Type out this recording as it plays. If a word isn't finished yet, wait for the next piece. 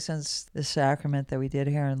Since the sacrament that we did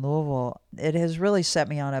here in Louisville, it has really set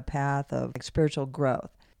me on a path of spiritual growth.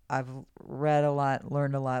 I've read a lot,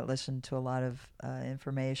 learned a lot, listened to a lot of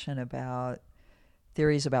information about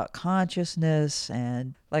theories about consciousness.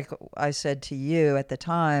 And like I said to you at the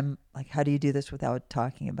time, like, how do you do this without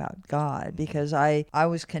talking about God? Because I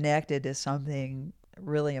was connected to something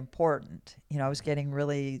really important. I was getting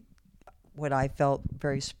really what I felt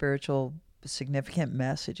very spiritual, significant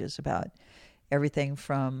messages about everything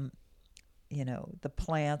from, the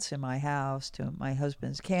plants in my house to my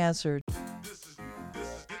husband's cancer.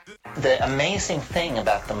 The amazing thing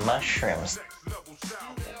about the mushrooms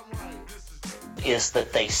is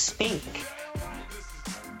that they speak.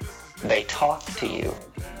 They talk to you.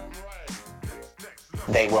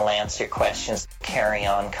 They will answer questions, carry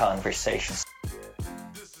on conversations.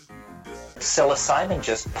 Psilocybin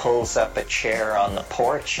just pulls up a chair on the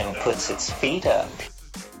porch and puts its feet up.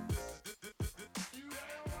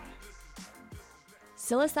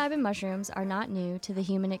 Psilocybin mushrooms are not new to the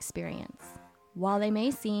human experience. While they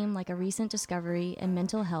may seem like a recent discovery in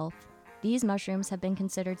mental health, these mushrooms have been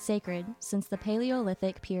considered sacred since the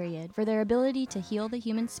Paleolithic period for their ability to heal the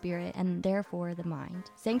human spirit and therefore the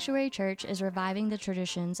mind. Sanctuary Church is reviving the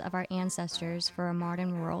traditions of our ancestors for a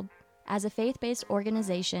modern world. As a faith-based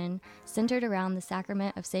organization centered around the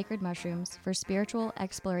sacrament of sacred mushrooms for spiritual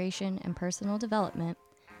exploration and personal development,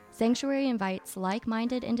 Sanctuary invites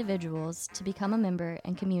like-minded individuals to become a member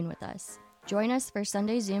and commune with us. Join us for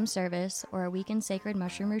Sunday Zoom service or a weekend sacred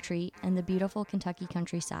mushroom retreat in the beautiful Kentucky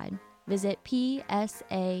countryside. Visit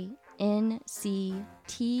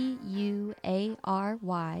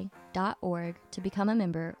psanctuary.org to become a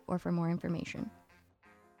member or for more information.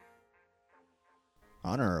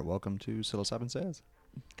 Honor, welcome to Psilocybin Says.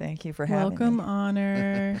 Thank you for having me. Welcome,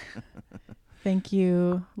 Honor. Thank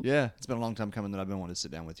you. Yeah, it's been a long time coming that I've been wanting to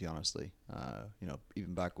sit down with you, honestly.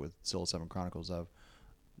 Even back with Psilocybin Chronicles, I've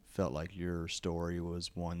felt like your story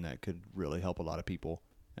was one that could really help a lot of people.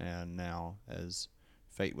 And now, as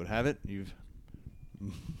fate would have it, you've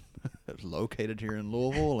located here in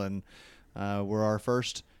Louisville, and we're our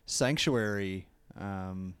first sanctuary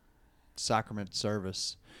sacrament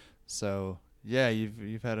service. So, yeah,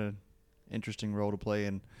 you've had an interesting role to play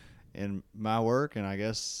in my work, and I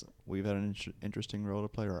guess we've had an interesting role to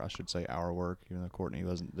play, or I should say our work, even though Courtney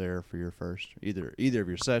wasn't there for your first, either of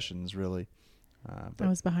your sessions, really. I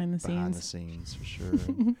was behind the scenes. Behind the scenes, for sure.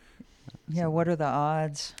 Yeah, what are the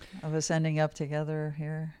odds of us ending up together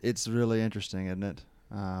here? It's really interesting, isn't it?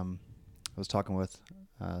 I was talking with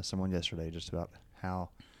someone yesterday just about how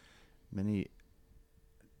many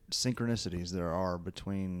synchronicities there are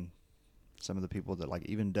between some of the people that, like,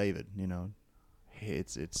 even David,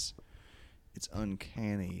 it's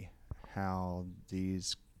uncanny how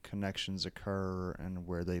these connections occur and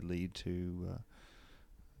where they lead to.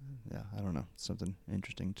 I don't know, something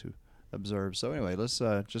interesting to observe. So anyway, let's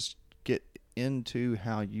just get into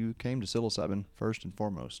how you came to psilocybin first and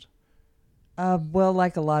foremost. Well,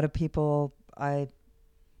 like a lot of people, I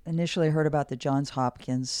initially heard about the Johns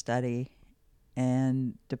Hopkins study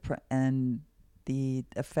and the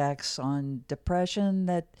effects on depression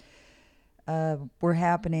that were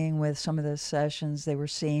happening with some of the sessions they were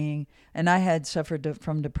seeing. And I had suffered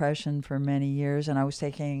from depression for many years, and I was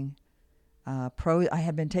taking I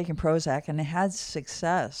had been taking Prozac and had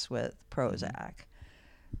success with Prozac.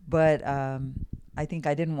 But I think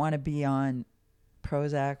I didn't want to be on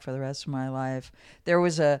Prozac for the rest of my life.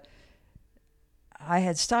 I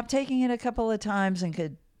had stopped taking it a couple of times and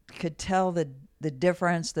could tell the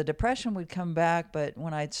difference. The depression would come back, but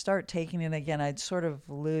when I'd start taking it again, I'd sort of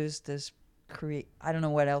lose this I don't know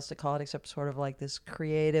what else to call it except sort of like this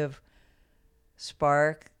creative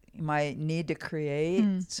spark. My need to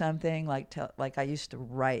create something, like I used to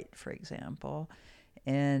write, for example.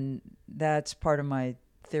 And that's part of my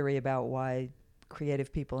theory about why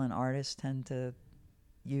creative people and artists tend to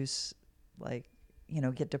use,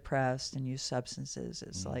 get depressed and use substances.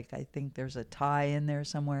 It's like, I think there's a tie in there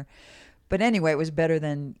somewhere. But anyway, it was better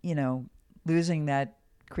than, losing that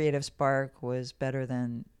creative spark was better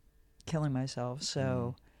than killing myself.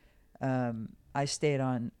 So I stayed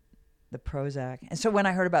on the Prozac. And so when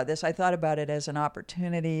I heard about this, I thought about it as an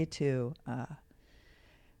opportunity to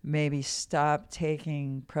maybe stop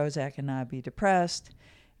taking Prozac and not be depressed.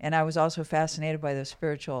 And I was also fascinated by the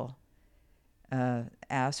spiritual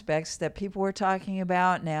aspects that people were talking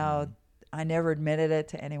about. Now, I never admitted it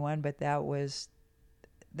to anyone, but that was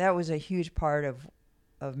a huge part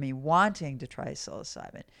of me wanting to try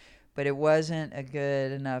psilocybin. But it wasn't a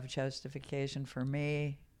good enough justification for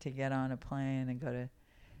me to get on a plane and go to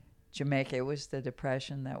Jamaica. It was the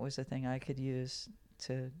depression that was the thing I could use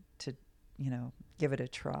to give it a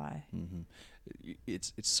try. Mm-hmm.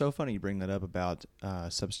 It's so funny you bring that up about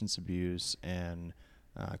substance abuse and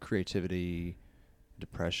creativity,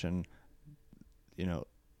 depression.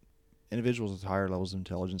 Individuals with higher levels of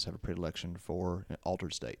intelligence have a predilection for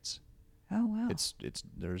altered states. Oh wow!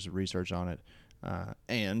 There's research on it,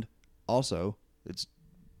 and also it's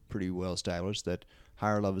pretty well established that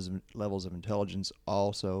higher levels of intelligence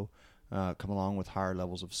also come along with higher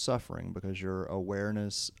levels of suffering, because your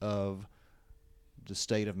awareness of the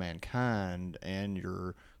state of mankind and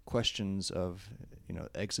your questions of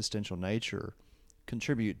existential nature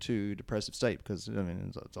contribute to depressive state, because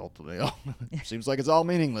it's ultimately seems like it's all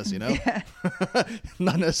meaningless, Yeah.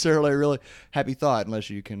 not necessarily a really happy thought unless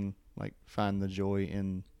you can find the joy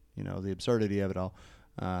in the absurdity of it all.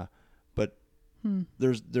 But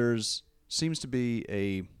there's seems to be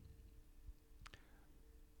a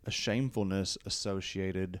shamefulness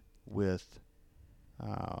associated with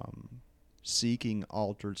seeking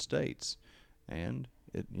altered states, and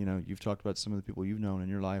you've talked about some of the people you've known in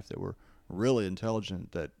your life that were really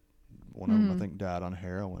intelligent, that one of them I think died on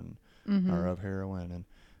heroin or of heroin, and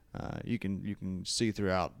you can see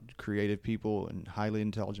throughout creative people and highly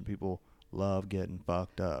intelligent people love getting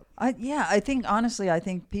fucked up. I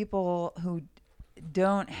think people who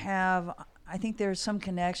don't have, I think there's some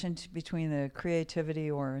connection between the creativity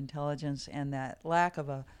or intelligence and that lack of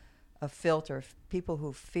a filter. People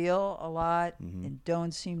who feel a lot and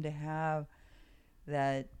don't seem to have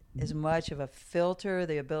that as much of a filter,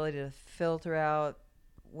 the ability to filter out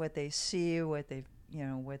what they see, what they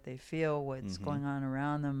feel, what's going on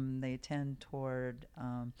around them. They tend toward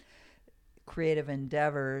creative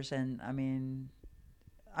endeavors. And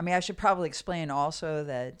I should probably explain also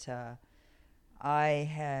that I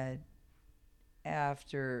had,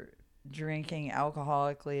 after drinking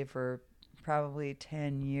alcoholically for probably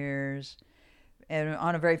 10 years and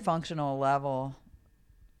on a very functional level,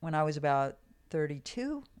 when I was about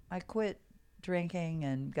 32, I quit drinking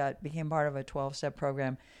and became part of a 12-step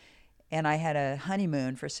program. And I had a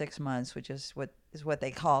honeymoon for 6 months, which is what they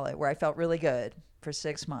call it, where I felt really good for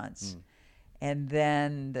 6 months. And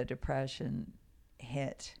then the depression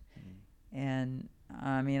hit. And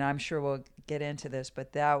I'm sure we'll get into this,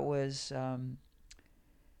 but that was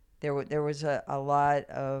there was a lot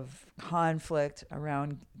of conflict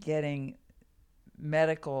around getting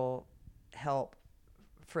medical help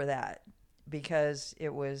for that, because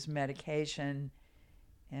it was medication,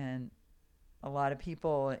 and a lot of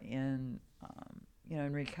people in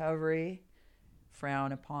recovery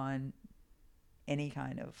frown upon any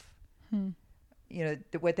kind of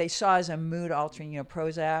what they saw as a mood altering,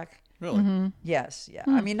 Prozac. Really? Yes, yeah.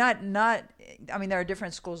 There are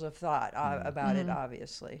different schools of thought about it,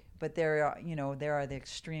 obviously, but there are the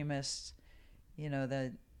extremists,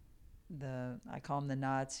 the I call them the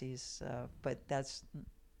Nazis, but that's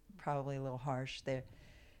probably a little harsh. They're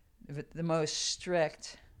the most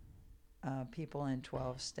strict people in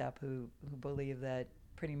 12-step who believe that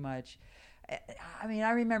pretty much.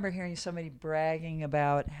 I remember hearing somebody bragging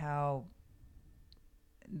about how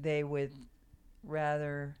they would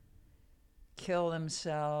rather kill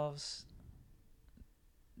themselves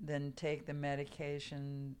than take the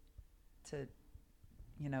medication to,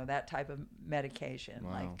 that type of medication,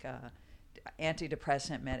 like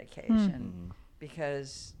antidepressant medication,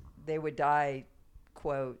 because they would die,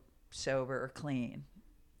 quote, sober or clean.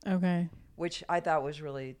 Okay. Which I thought was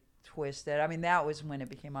really twisted. That was when it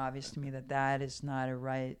became obvious to me that's not a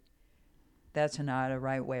right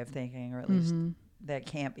way of thinking, or at least that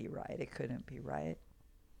can't be right. It couldn't be right.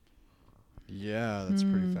 Yeah, that's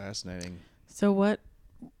pretty fascinating. So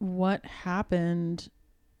what happened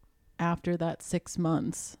after that 6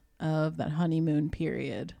 months of that honeymoon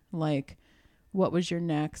period? What was your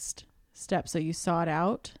next step? So you sought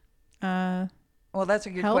out well, that's a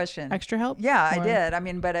good question. Extra help? Yeah, I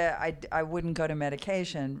did. But I wouldn't go to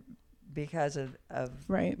medication because of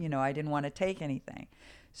right. I didn't want to take anything.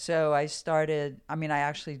 So I started, I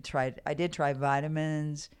did try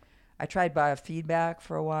vitamins. I tried biofeedback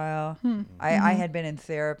for a while. I had been in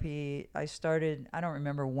therapy. I don't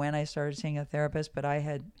remember when I started seeing a therapist, but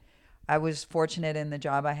I was fortunate in the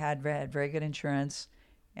job I had very good insurance,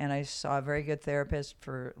 and I saw a very good therapist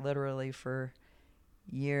for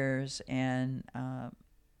years. And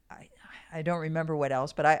I don't remember what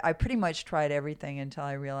else, but I pretty much tried everything until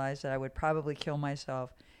I realized that I would probably kill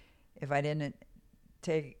myself if I didn't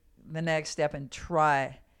take the next step and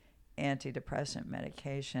try antidepressant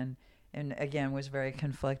medication. And again, was very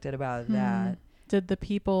conflicted about that. Did the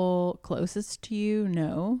people closest to you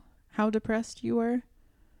know how depressed you were?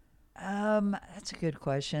 That's a good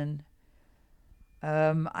question.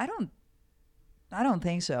 I I don't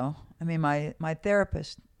think so. I mean, my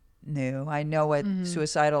therapist knew. I know what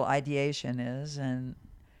suicidal ideation is, and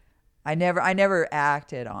I never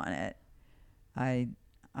acted on it.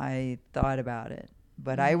 I thought about it,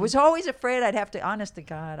 but I was always afraid I'd have to. Honest to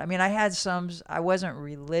God, I mean, I wasn't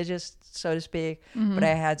religious, so to speak, but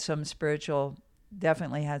I had some spiritual.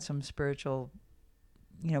 Definitely had some spiritual,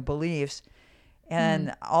 beliefs.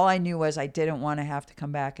 And all I knew was I didn't want to have to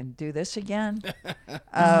come back and do this again.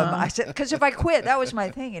 I said, because if I quit, that was my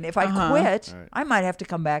thing. And if I quit, Right. I might have to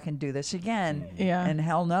come back and do this again. Yeah. And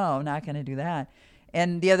hell no, not going to do that.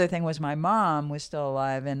 And the other thing was my mom was still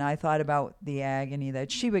alive. And I thought about the agony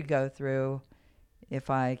that she would go through if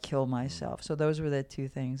I killed myself. So those were the two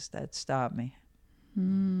things that stopped me.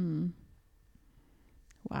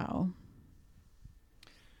 Wow.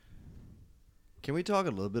 Can we talk a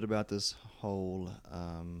little bit about this whole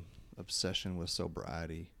obsession with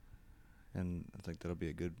sobriety? And I think that'll be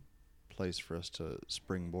a good place for us to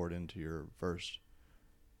springboard into your first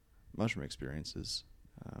mushroom experiences.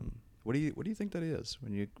 What do you think that is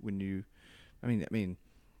when you I mean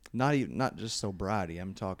not just sobriety.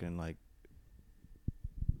 I'm talking like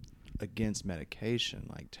against medication,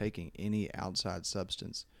 like taking any outside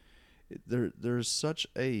substance. There's such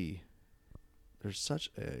a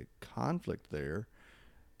conflict there,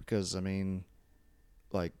 because I mean,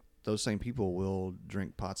 like, those same people will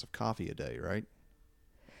drink pots of coffee a day, right?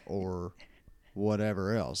 Or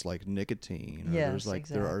whatever else, like nicotine. Or Yes,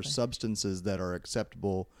 there are exactly. substances that are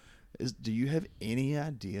acceptable. Do you have any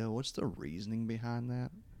idea what's the reasoning behind that?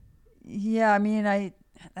 Yeah, I mean,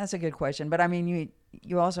 that's a good question. But I mean,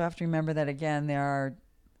 you also have to remember that, again, there are,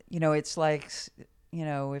 it's like,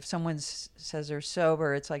 if someone says they're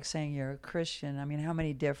sober, it's like saying you're a Christian. I mean, how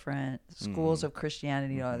many different schools of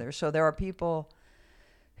Christianity are there? So there are people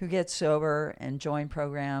who get sober and join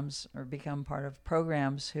programs or become part of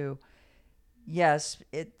programs who, yes,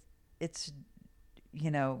 it's,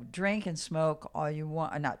 drink and smoke all you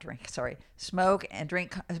want. Not drink, sorry. Smoke and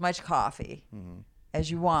drink as much coffee as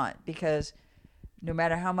you want, because no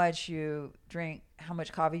matter how much you drink, how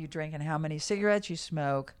much coffee you drink, and how many cigarettes you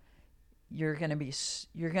smoke, you're going to be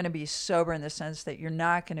sober in the sense that you're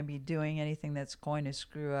not going to be doing anything that's going to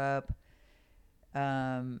screw up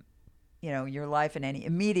your life in any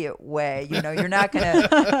immediate way. You're not going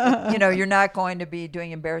to you're not going to be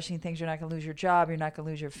doing embarrassing things. You're not going to lose your job. You're not going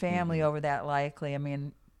to lose your family over that, likely. I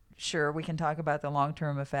mean, sure, we can talk about the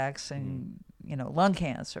long-term effects and lung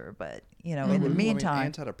cancer, but in the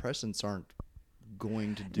meantime, antidepressants aren't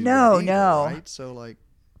going to do No, that either, no. right? So like,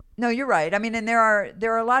 no, you're right. I mean, and there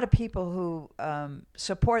are a lot of people who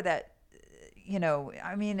support that.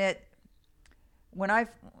 I mean, when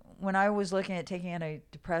I was looking at taking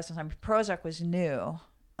antidepressants, I mean, Prozac was new,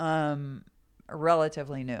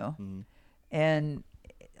 relatively new, and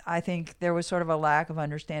I think there was sort of a lack of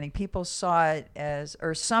understanding. People saw it as,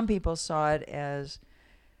 or some people saw it as,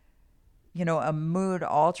 a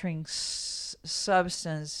mood-altering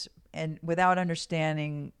substance, and without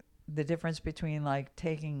understanding the difference between like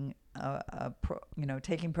taking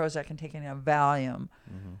taking Prozac and taking a Valium,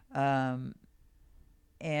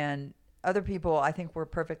 and other people I think were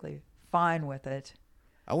perfectly fine with it.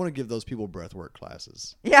 I want to give those people breathwork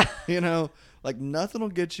classes. Yeah, Like, nothing will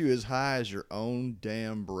get you as high as your own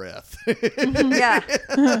damn breath. yeah,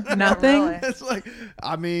 Nothing? really. It's like,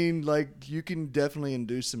 I mean, like, you can definitely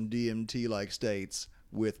induce some DMT-like states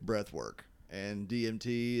with breath work. And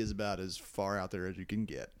DMT is about as far out there as you can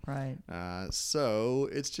get. Right. So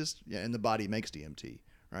it's just, and the body makes DMT,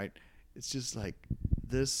 right? It's just like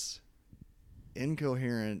this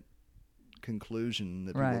incoherent conclusion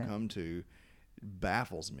that people Right. come to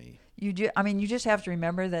baffles me. You just have to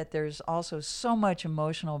remember that there's also so much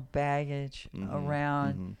emotional baggage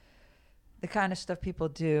around the kind of stuff people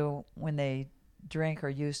do when they drink or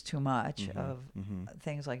use too much of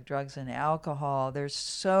things like drugs and alcohol. There's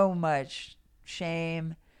so much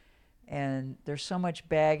shame, and there's so much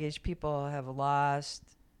baggage. People have lost,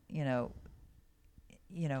 they've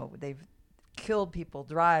killed people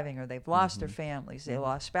driving, or they've lost their families, they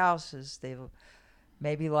lost spouses, they've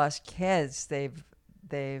maybe lost kids, they've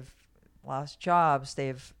lost jobs,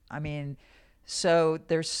 so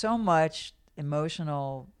there's so much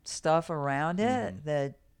emotional stuff around it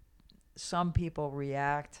that some people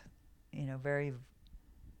react, very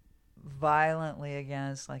violently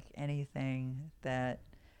against, like, anything that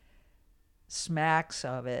smacks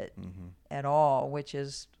of it at all, which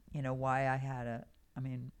is, why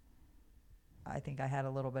I think I had a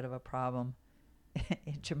little bit of a problem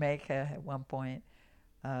in Jamaica at one point.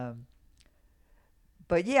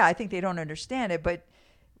 But yeah, I think they don't understand it. But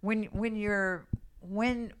when you're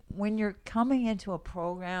when you're coming into a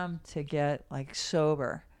program to get like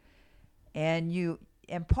sober, and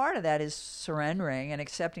part of that is surrendering and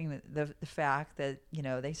accepting the fact that, you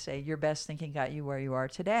know, they say your best thinking got you where you are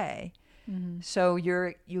today. So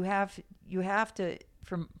you have to,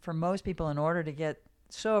 for most people, in order to get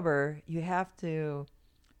sober, you have to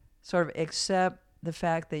sort of accept the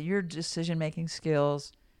fact that your decision making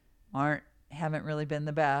skills haven't really been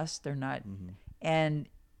the best. They're not, and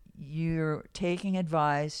you're taking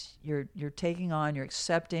advice. You're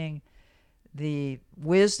accepting the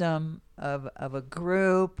wisdom of a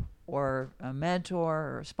group or a mentor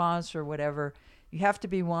or a sponsor, whatever. You have to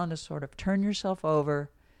be willing to sort of turn yourself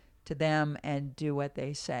over to them and do what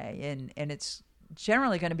they say. And it's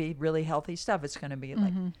generally going to be really healthy stuff. It's going to be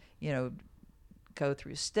like, you know, go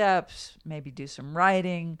through steps, maybe do some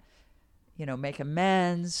writing, you know, make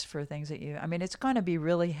amends for things that I mean, it's going to be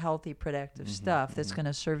really healthy, productive stuff that's going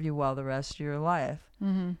to serve you well the rest of your life.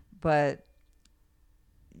 But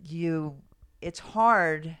it's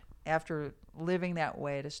hard after living that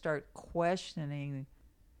way to start questioning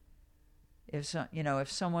if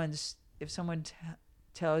someone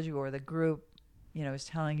tells you, or the group, you know, is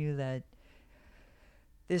telling you that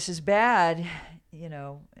this is bad, you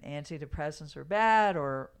know, antidepressants are bad,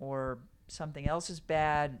 or something else is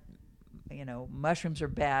bad, you know, mushrooms are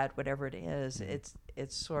bad, whatever it is.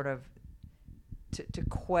 It's sort of to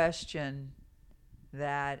question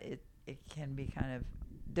that it can be kind of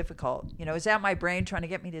difficult. You know, is that my brain trying to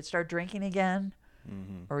get me to start drinking again,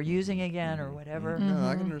 or using again, or whatever? No,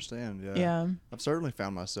 I can understand. Yeah. I've certainly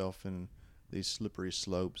found myself in these slippery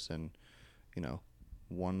slopes, and, you know,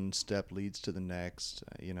 one step leads to the next,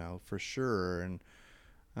 you know, for sure. And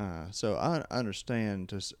so I understand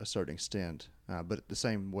to a certain extent, but the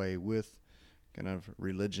same way with kind of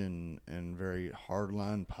religion and very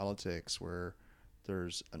hardline politics, where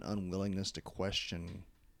there's an unwillingness to question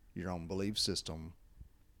your own belief system,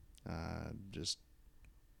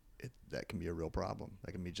 that can be a real problem.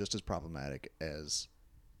 That can be just as problematic as,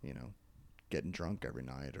 you know, getting drunk every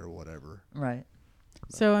night or whatever. Right.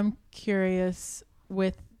 So I'm curious,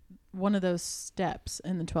 with one of those steps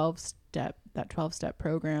in the 12-step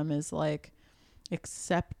program is like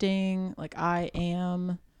accepting, like I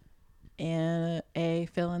am a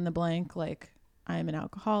fill in the blank, like I am an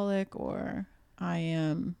alcoholic or I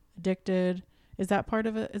am addicted. Is that part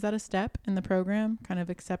of it? Is that a step in the program? Kind of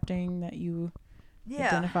accepting that you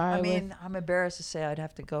identify I mean, with? I'm embarrassed to say I'd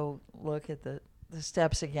have to go look at the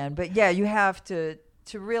steps again. But yeah, you have to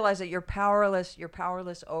realize that you're powerless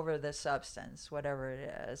over the substance, whatever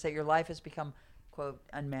it is, that your life has become, quote,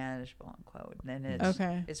 unmanageable, unquote. And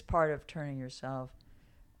it's part of turning yourself,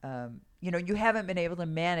 you know, you haven't been able to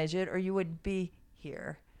manage it or you wouldn't be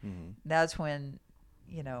here. That's when,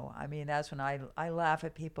 you know, I mean, that's when I laugh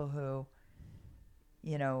at people who,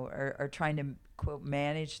 you know, are trying to, quote,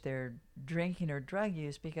 manage their drinking or drug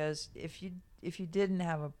use, because if you didn't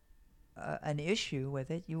have an issue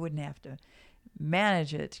with it, you wouldn't have to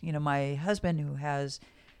manage it. You know, my husband, who has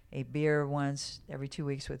a beer once every 2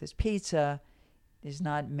 weeks with his pizza, is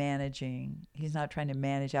not managing. He's not trying to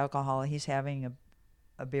manage alcohol. He's having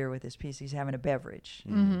a beer with his pizza. He's having a beverage,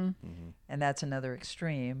 and that's another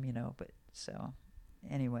extreme. You know, but so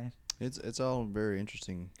anyway, it's all very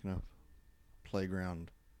interesting kind of playground,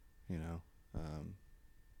 you know,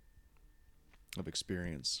 of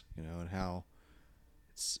experience, you know, and how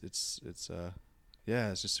it's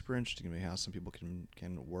just super interesting to me how some people can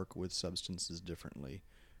work with substances differently,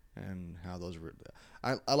 and how those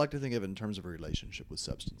I like to think of it in terms of a relationship with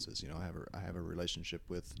substances. You know, I have a relationship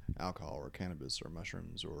with alcohol or cannabis or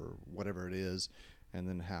mushrooms or whatever it is, and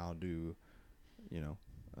then how do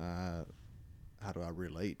I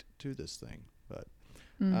relate to this thing? But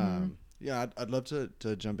yeah, I'd love to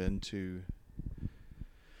jump into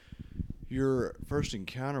your first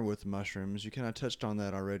encounter with mushrooms. You kind of touched on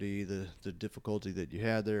that already, the difficulty that you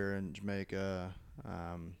had there in Jamaica,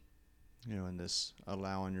 you know, and this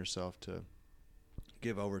allowing yourself to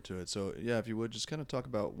give over to it. So yeah, if you would just kind of talk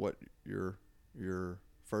about what your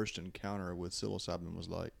first encounter with psilocybin was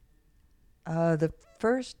like. The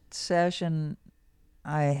first session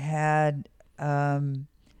I had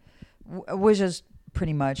was just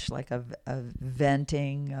pretty much like a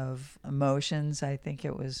venting of emotions. I think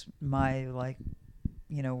it was my, like,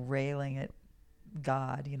 you know, railing at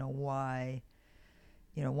God, you know, why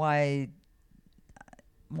am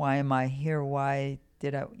I here? Why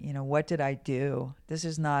did I, you know, what did I do? This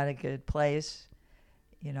is not a good place.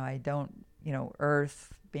 You know, I don't, you know,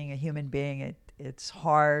 Earth, being a human being, it's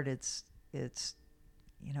hard. It's,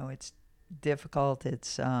 you know, it's difficult.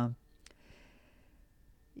 It's, you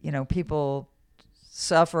know, people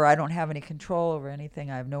suffer. I don't have any control over anything.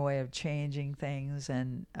 I have no way of changing things.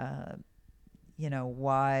 And,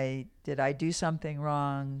 why did I do something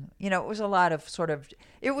wrong? It was a lot of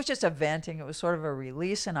it was just a venting. It was sort of a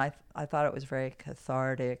release. And I thought it was very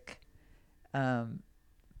cathartic. I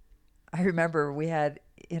remember we had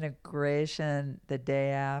integration the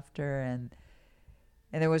day after, and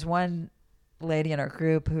there was one lady in our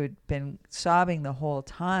group who'd been sobbing the whole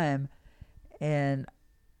time, and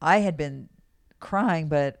I had been crying,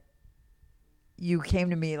 but you came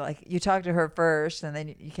to me, like, you talked to her first, and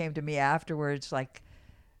then you came to me afterwards, like,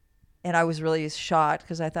 and I was really shocked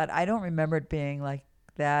because I thought, I don't remember it being like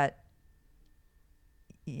that.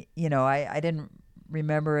 I didn't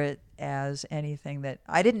remember it as anything that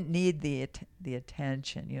I didn't need the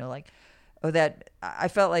attention, that I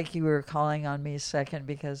felt like you were calling on me second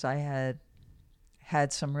because I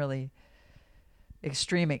had some really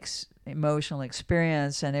extreme emotional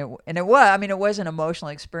experience, and it was an emotional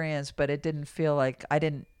experience, but it didn't feel like I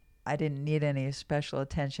didn't need any special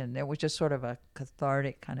attention. It was just sort of a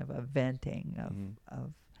cathartic kind of a venting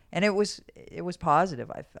of and it was positive,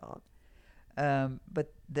 I felt.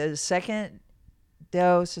 But the second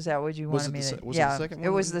dose, is that what you wanted me to? Was it the second one? It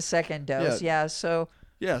was the second dose. Yeah. So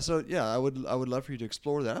I would love for you to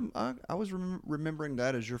explore that. I was remembering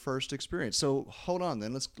that as your first experience. So hold on,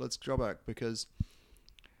 then let's go back, because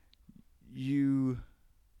you,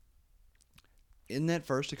 in that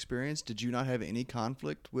first experience, did you not have any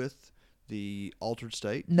conflict with the altered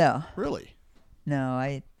state? No. Really?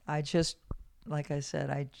 No, I just, like I said,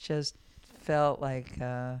 I just felt like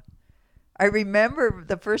I remember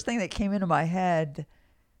the first thing that came into my head,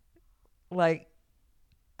 like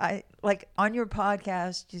on your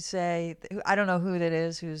podcast, you say, I don't know who that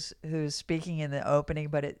is who's speaking in the opening,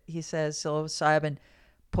 but he says psilocybin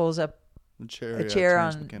pulls up a chair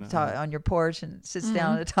on your porch and sits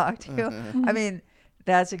down to talk to you. I mean,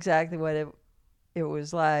 that's exactly what it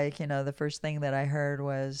was like. The first thing that I heard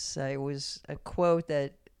was it was a quote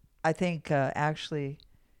that I think actually,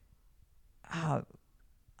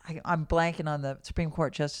 I'm blanking on the Supreme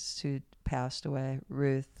Court justice who passed away,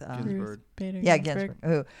 Ruth Ginsburg.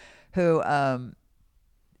 Ginsburg, who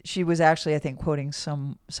she was actually, I think, quoting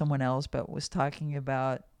someone else, but was talking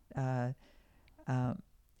about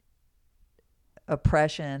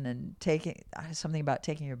oppression and taking something about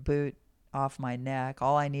taking your boot off my neck.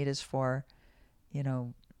 All I need is for,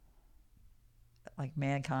 like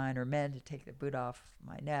mankind or men to take the boot off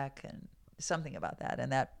my neck, and something about that.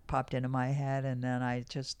 And that popped into my head. And then I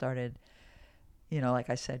just started, like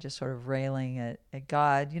I said, just sort of railing at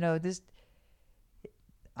God.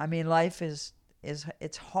 Life is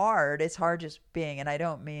it's hard. It's hard just being, and I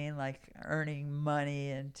don't mean like earning money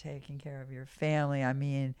and taking care of your family. I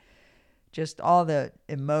mean, just all the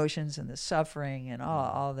emotions and the suffering and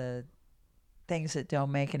all the things that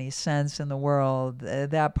don't make any sense in the world.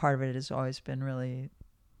 That part of it has always been really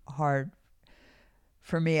hard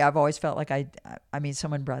for me. I've always felt like I mean,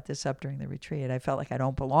 someone brought this up during the retreat. I felt like I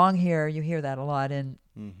don't belong here. You hear that a lot in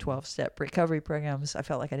 12-step recovery programs. I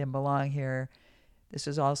felt like I didn't belong here. This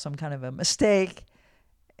is all some kind of a mistake.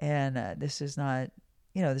 And this is not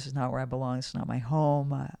where I belong. It's not my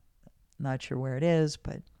home. I'm not sure where it is.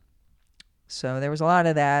 But so there was a lot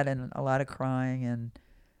of that and a lot of crying, and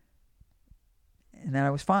then I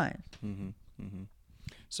was fine. Mm-hmm. Mm-hmm.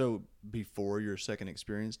 So before your second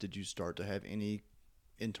experience, did you start to have any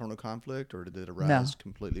internal conflict, or did it arise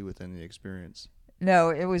completely within the experience? No,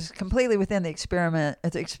 it was completely within the experiment.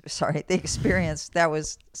 The experience. That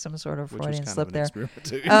was some sort of Freudian slip there.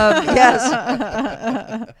 Yes.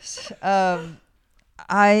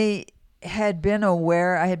 I had become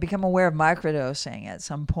aware of microdosing at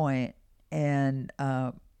some point, and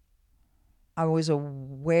I was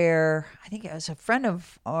aware. I think it was a friend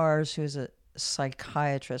of ours who's a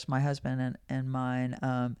psychiatrist, my husband and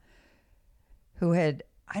mine, who had.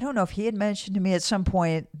 I don't know if he had mentioned to me at some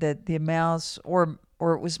point that the amounts, or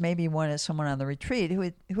it was maybe someone on the retreat who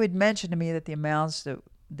had mentioned to me that the amounts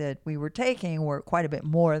that we were taking were quite a bit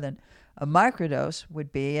more than a microdose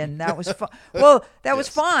would be, and that was well, that was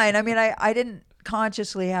fine. I mean, I didn't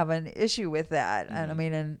consciously have an issue with that, and I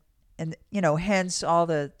mean, and hence all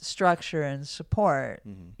the structure and support,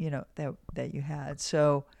 that you had.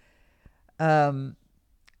 So,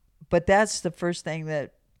 but that's the first thing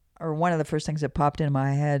or one of the first things that popped into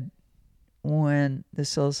my head when the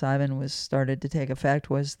psilocybin was started to take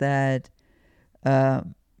effect was that, I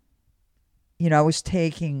was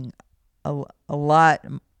taking a lot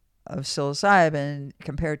of psilocybin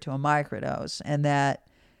compared to a microdose, and that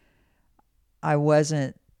I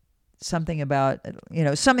wasn't something to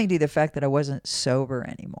the effect that I wasn't sober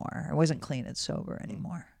anymore. I wasn't clean and sober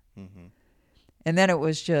anymore. Mm-hmm. And then it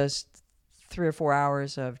was just 3 or 4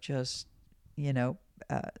 hours of just,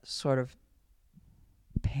 sort of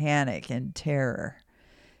panic and terror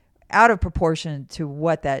out of proportion to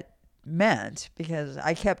what that meant, because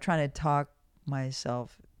I kept trying to talk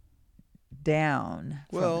myself down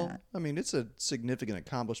from Well, that. I mean, it's a significant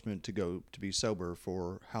accomplishment to be sober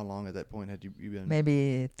for how long at that point had you been?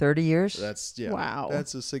 Maybe 30 years. Wow.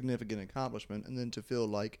 That's a significant accomplishment. And then to feel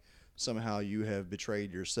like somehow you have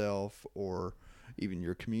betrayed yourself or even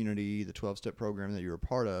your community, the 12-step program that you're a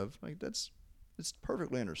part of, like it's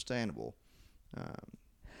perfectly understandable.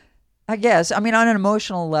 I guess. I mean, on an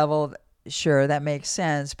emotional level, sure, that makes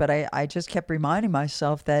sense. But I just kept reminding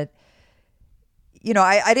myself that,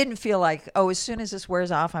 I didn't feel like, oh, as soon as this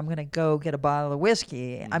wears off, I'm going to go get a bottle of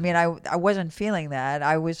whiskey. I mean, I wasn't feeling that.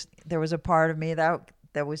 There was a part of me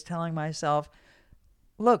that was telling myself,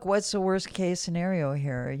 look, what's the worst case scenario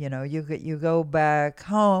here? You go back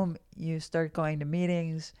home, you start going to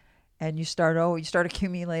meetings, and you start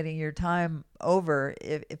accumulating your time over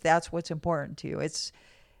if that's what's important to you.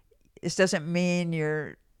 This doesn't mean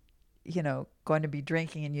you're, going to be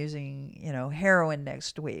drinking and using, heroin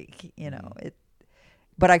next week.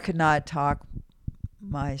 But I could not talk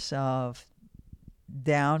myself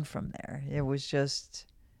down from there. It was just,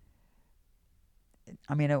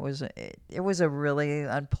 I mean, it was a really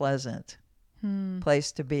unpleasant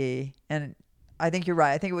place to be. And I think you're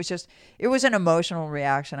right. I think it was an emotional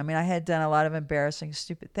reaction. I mean, I had done a lot of embarrassing,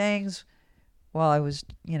 stupid things while I was,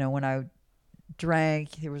 when I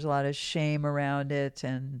drank. There was a lot of shame around it.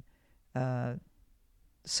 And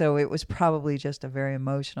so it was probably just a very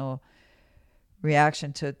emotional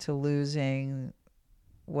reaction to losing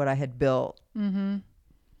what I had built. Mm-hmm.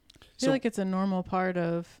 I feel like it's a normal part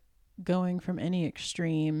of going from any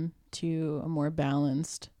extreme to a more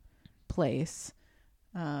balanced place,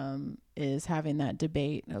 is having that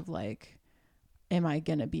debate of like, am I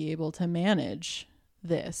going to be able to manage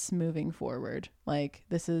this moving forward? Like,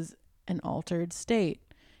 this is an altered state.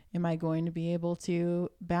 Am I going to be able to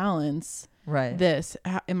balance this?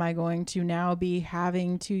 Am I going to now be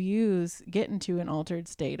having to get into an altered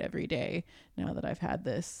state every day now that I've had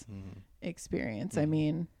this experience? I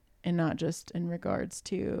mean, and not just in regards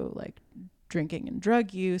to like drinking and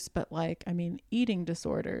drug use, but like, I mean, eating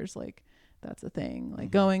disorders, like that's a thing.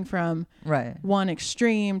 Like going from one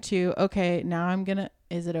extreme to, okay, now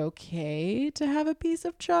is it okay to have a piece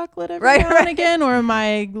of chocolate every now and again? Or am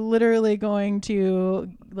I literally going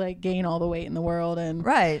to like gain all the weight in the world and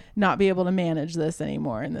not be able to manage this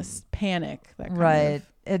anymore? And this panic that kind of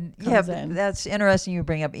and comes in. That's interesting you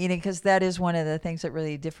bring up eating, because that is one of the things that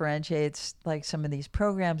really differentiates like some of these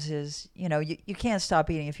programs is, you can't stop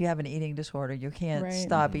eating. If you have an eating disorder, you can't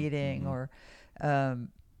stop eating or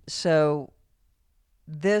so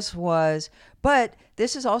this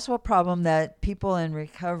is also a problem that people in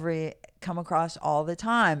recovery come across all the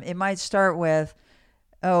time. It might start with,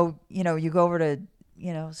 you go over to,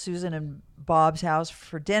 Susan and Bob's house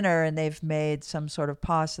for dinner and they've made some sort of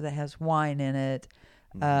pasta that has wine in it.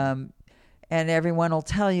 And everyone will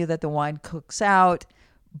tell you that the wine cooks out.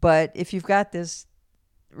 But if you've got this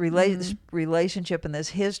relationship and this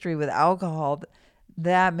history with alcohol,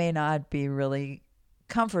 that may not be really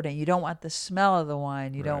comforting. You don't want the smell of the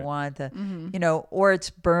wine. You don't want the, or it's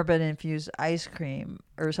bourbon infused ice cream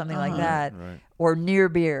or something like that, or near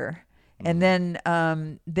beer. And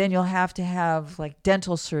then you'll have to have like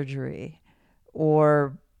dental surgery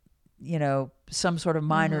or, some sort of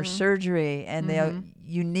minor surgery. And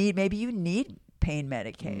you need pain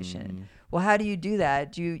medication. Well, how do you do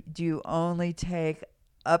that? Do you only take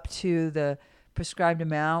up to the prescribed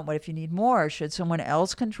amount? What if you need more? Should someone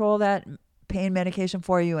else control that pain medication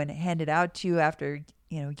for you and hand it out to you after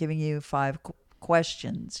giving you 5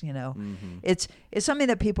 questions? It's something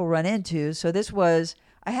that people run into. So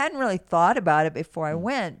I hadn't really thought about it before I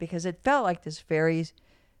went, because it felt like this very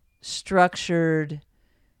structured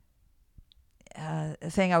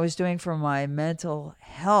thing I was doing for my mental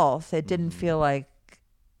health. It didn't feel like,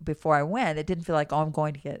 before I went, it didn't feel like, oh, I'm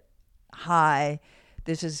going to get high.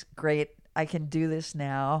 This is great. I can do this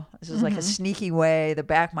now. This is like a sneaky way,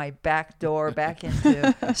 my back door back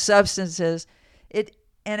into substances.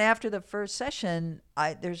 And after the first session,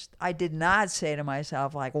 I did not say to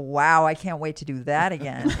myself like, wow, I can't wait to do that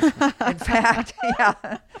again. In fact,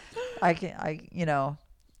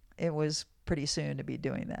 it was pretty soon to be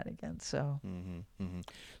doing that again. So,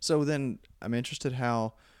 So then I'm interested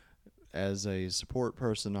how, as a support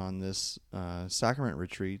person on this sacrament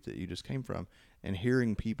retreat that you just came from, and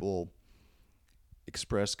hearing people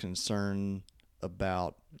express concern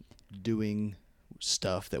about doing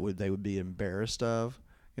stuff that they would be embarrassed of,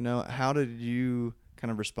 how did you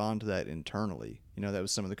kind of respond to that internally. You know, that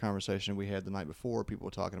was some of the conversation we had the night before. People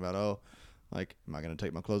were talking about, oh, like, am I going to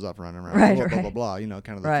take my clothes off and run around? Right, blah, blah, right. blah, blah. You know,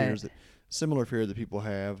 kind of the Right. fears similar fear that people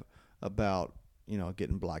have about, you know,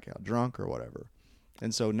 getting blackout drunk or whatever.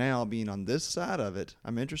 And so now being on this side of it,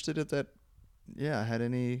 I'm interested if that,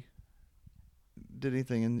 did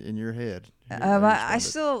anything in your head? How you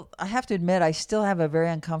responded. I have to admit, I still have a very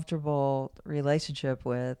uncomfortable relationship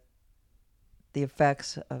with the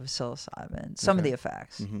effects of psilocybin. Some of Okay. the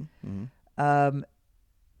effects. Mm-hmm.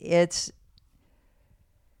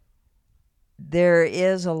 There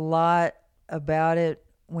is a lot about it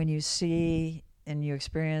when you see and you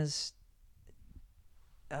experience,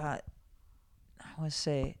 I want to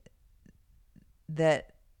say,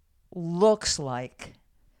 that looks like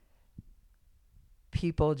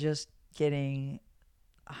people just getting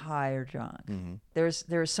high or drunk. Mm-hmm.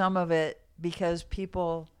 There's some of it because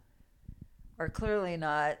people are clearly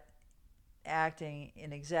not acting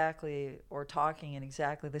in exactly or talking in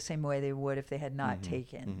exactly the same way they would if they had not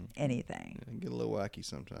taken anything. Yeah, get a little wacky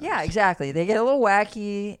sometimes. Yeah, exactly. They get a little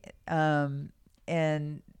wacky, and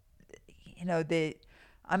you know,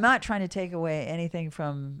 I'm not trying to take away anything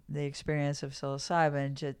from the experience of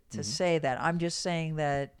psilocybin to say that. I'm just saying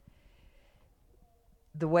that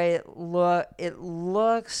the way it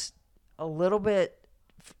looks a little bit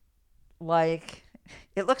like,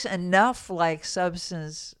 it looks enough like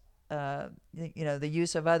substance, you know, the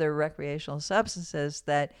use of other recreational substances,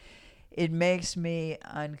 that it makes me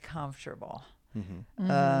uncomfortable.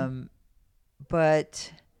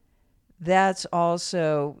 But that's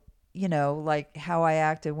also, you know, like how I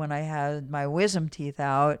acted when I had my wisdom teeth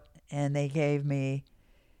out and they gave me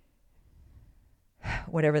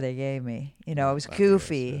whatever they gave me. You know, it was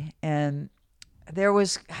goofy. And there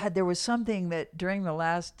was something that during the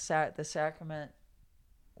last the sacrament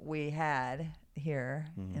we had here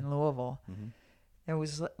in Louisville, there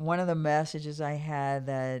was one of the messages I had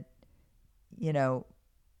that, you know,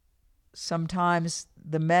 sometimes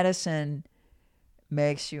the medicine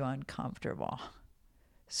makes you uncomfortable.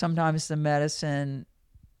 Sometimes the medicine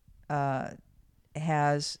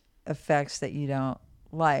has effects that you don't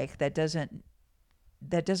like. That doesn't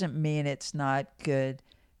mean it's not good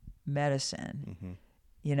medicine.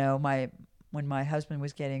 You know, when my husband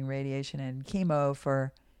was getting radiation and chemo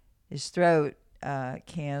for his throat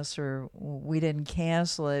cancer, we didn't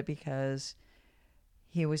cancel it because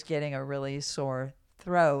he was getting a really sore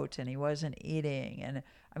throat and he wasn't eating. And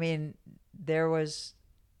I mean, there was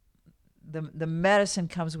the medicine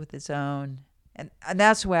comes with its own, and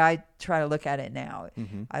that's the way I try to look at it now.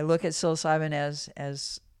 I look at psilocybin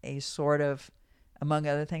as a sort of, among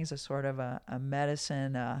other things, a sort of a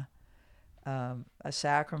medicine, a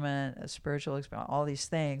sacrament, a spiritual experience, all these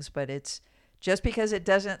things. But it's just because it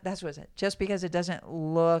doesn't, just because it doesn't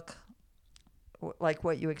look like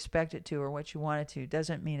what you expect it to or what you want it to,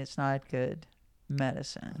 doesn't mean it's not good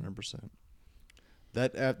medicine. 100%.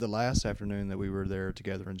 That at the last afternoon that we were there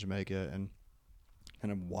together in Jamaica, and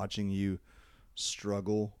kind of watching you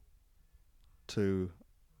struggle to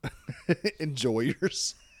enjoy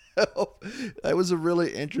yourself, that was a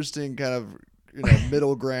really interesting kind of, you know,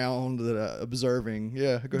 middle ground that observing.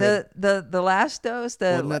 Yeah, go ahead. The last dose,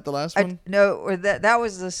 Wasn't that the last one? No, or that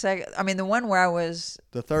was the second. I mean, the one where I was.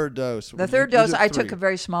 The third dose. The third dose, I took a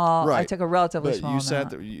very small. Right. I took a relatively But small you amount. sat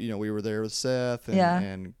there, you know, we were there with Seth and, Yeah.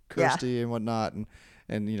 and Kirsty and whatnot, and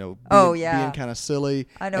you know, being kind of silly.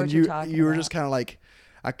 I know and what you're talking You were about. just kind of like,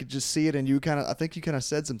 I could just see it, and I think you kind of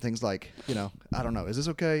said some things like, you know, I don't know, is this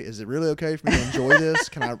okay? Is it really okay for me to enjoy this?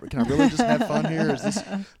 Can I really just have fun here? Is this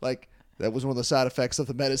like, that was one of the side effects of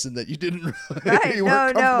the medicine that you didn't Right. you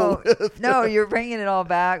weren't comfortable with. No, you're bringing it all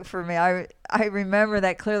back for me. I remember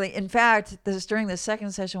that clearly. In fact, during the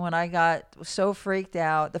second session when I got so freaked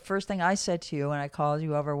out, the first thing I said to you when I called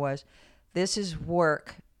you over was, "This is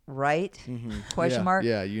work, right?" Question mark.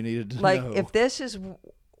 Yeah, you needed to Like know. if this is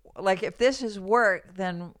work,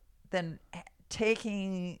 then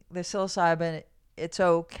taking the psilocybin, it's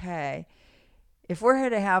okay. If we're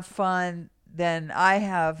here to have fun, then I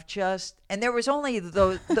have just, and there was only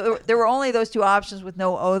there were only those two options with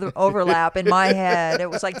no overlap in my head. It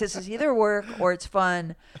was like, this is either work or it's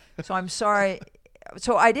fun. So I'm sorry.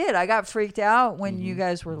 So I got freaked out when you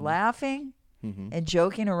guys were laughing and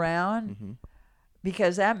joking around,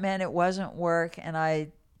 because that meant it wasn't work, and I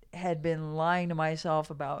had been lying to myself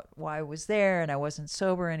about why I was there, and I wasn't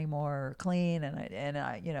sober anymore or clean, and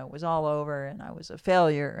I you know, it was all over, and I was a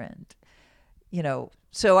failure, and you know,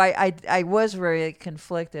 so I was very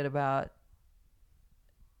conflicted about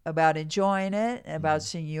enjoying it, about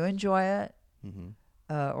seeing you enjoy it,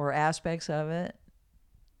 or aspects of it.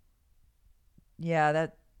 Yeah,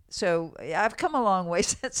 so I've come a long way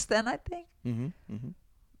since then, I think.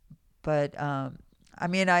 But I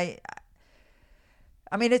mean, I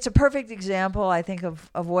mean, it's a perfect example, I think, of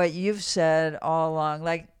what you've said all along.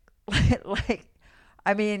 Like,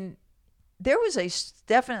 I mean, there was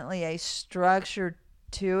definitely a structure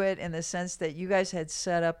to it in the sense that you guys had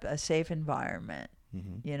set up a safe environment,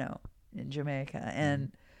 you know, in Jamaica.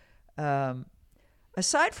 And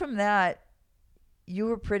aside from that, you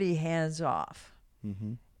were pretty hands off.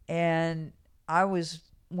 And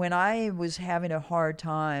when I was having a hard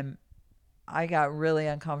time, I got really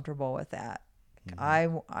uncomfortable with that. I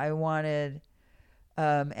wanted,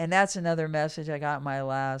 and that's another message I got in my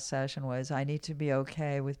last session was I need to be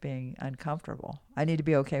okay with being uncomfortable. I need to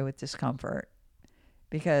be okay with discomfort,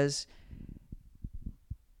 because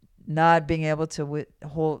not being able to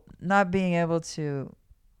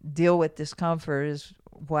deal with discomfort is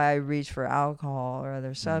why I reach for alcohol or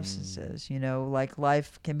other substances. You know, like,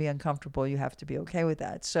 life can be uncomfortable. You have to be okay with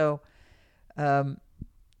that. So,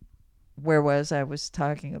 where was I? Was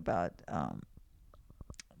talking about,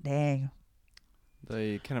 dang.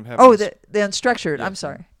 They kind of have. The unstructured. Yeah. I'm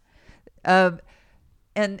sorry.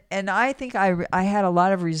 And I think I had a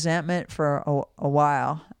lot of resentment for a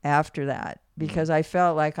while after that, because I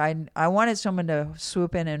felt like I wanted someone to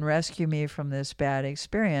swoop in and rescue me from this bad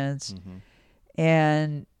experience.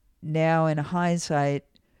 And now in hindsight,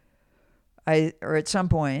 at some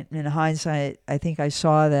point in hindsight, I think I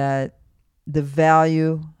saw that the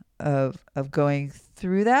value of going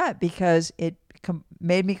through that, because it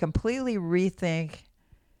made me completely rethink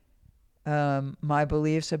my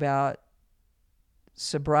beliefs about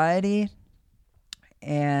sobriety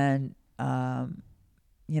and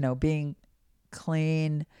you know, being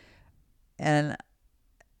clean. And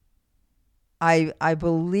I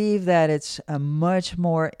believe that it's a much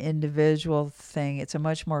more individual thing. It's a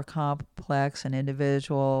much more complex and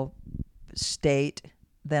individual state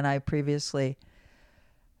than I previously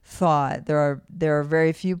thought. There are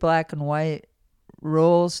very few black and white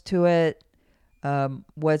rules to it.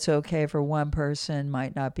 What's okay for one person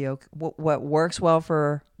might not be okay. What works well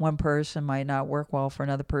for one person might not work well for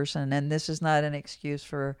another person. And this is not an excuse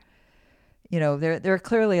for, you know, there are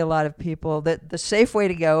clearly a lot of people that the safe way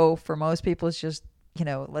to go for most people is just, you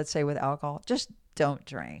know, let's say with alcohol, just don't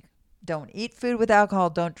drink. Don't eat food with alcohol.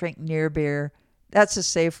 Don't drink near beer. That's a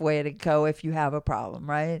safe way to go if you have a problem,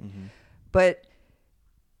 right? But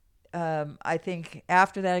I think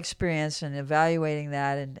after that experience and evaluating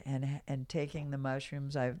that and taking the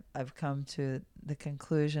mushrooms, I've come to the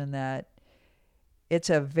conclusion that it's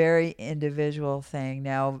a very individual thing.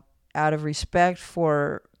 Now, out of respect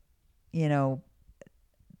for, you know,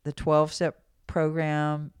 the 12-step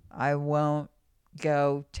program, I won't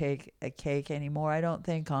go take a cake anymore. I don't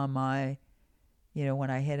think on my, you know, when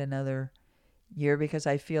I hit another year, because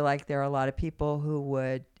I feel like there are a lot of people who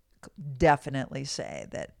would definitely say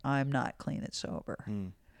that I'm not clean and sober.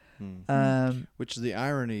 Which is the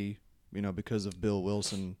irony, you know, because of Bill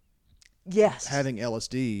Wilson. Yes. Having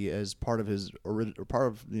LSD as part of his you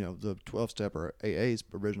know, the 12-step or AA's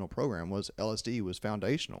original program was LSD was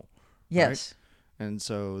foundational. Yes. Right? And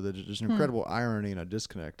so there's an incredible irony and a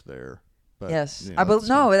disconnect there. But, yes. you know,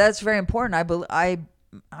 No, that's very important.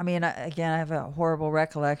 I mean, again, I have a horrible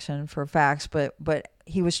recollection for facts, but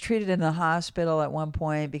he was treated in the hospital at one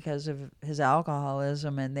point because of his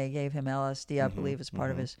alcoholism, and they gave him LSD, I believe, as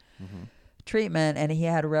part of his treatment. And he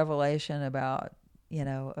had a revelation about, you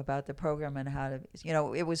know, about the program and how to, you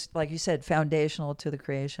know, it was, like you said, foundational to the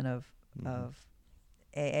creation of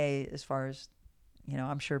AA, as far as, you know,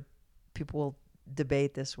 I'm sure people will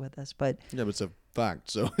debate this with us, but yeah, but it's a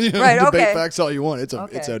fact. So you know, right, debate okay. facts all you want. It's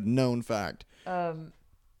a known fact.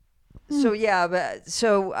 So yeah, but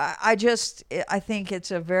so I think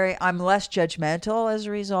it's I'm less judgmental as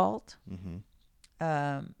a result.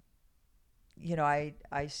 You know,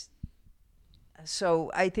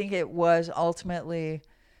 so I think it was ultimately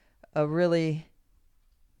a really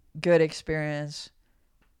good experience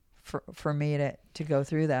for me to go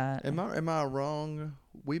through that. Am I wrong?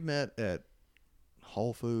 We met at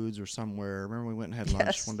Whole Foods or somewhere. Remember we went and had lunch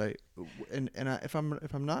Yes. one day, and if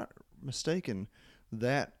I'm not mistaken,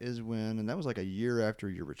 that is when, and that was like a year after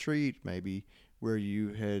your retreat, maybe, where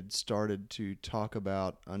you had started to talk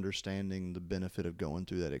about understanding the benefit of going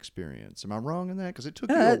through that experience. Am I wrong in that? Because it took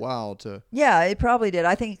you a while to. Yeah, it probably did.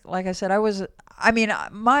 I think, like I said,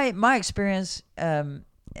 my experience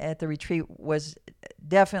at the retreat was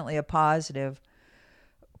definitely a positive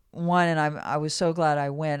one, and I was so glad I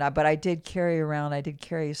went. But I did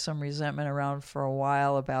carry some resentment around for a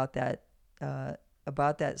while about that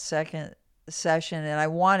second session, and I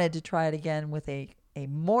wanted to try it again with a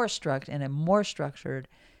more structured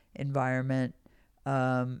environment.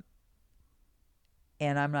 And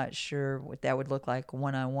I'm not sure what that would look like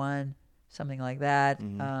one-on-one, something like that.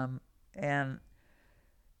 And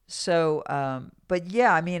so, but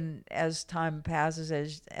yeah, I mean, as time passes,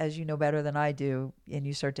 as you know better than I do, and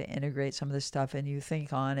you start to integrate some of this stuff and you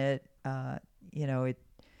think on it, you know,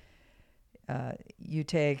 you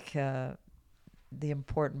take the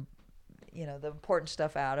important, you know, the important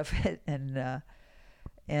stuff out of it, and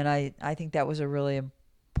I think that was a really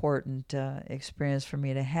important experience for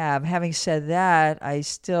me to have. Having said that, I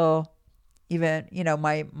still, even, you know,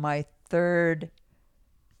 my third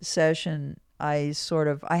session, I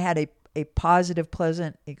had a positive,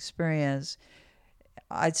 pleasant experience.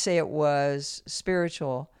 I'd say it was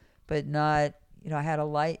spiritual, but not, you know, I had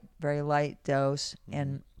a very light dose,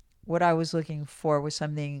 and what I was looking for was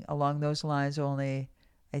something along those lines, only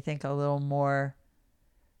I think a little more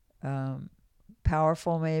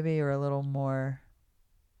powerful maybe, or a little more,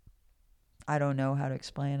 I don't know how to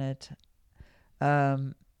explain it.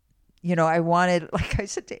 You know, I wanted, like I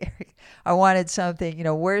said to Eric, I wanted something, you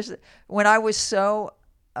know, when I was so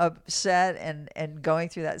upset and going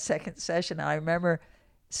through that second session, I remember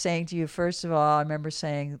saying to you, first of all, I remember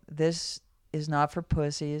saying, this is not for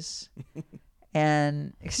pussies.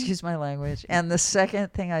 And excuse my language. And the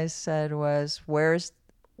second thing I said was, where's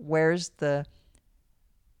the,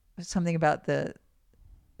 something about the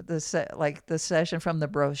session from the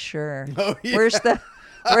brochure. Oh, yeah. Where's like,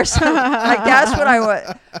 that's what I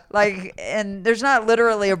want. Like, and there's not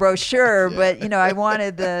literally a brochure, but, you know, I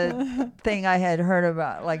wanted the thing I had heard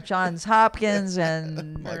about, like Johns Hopkins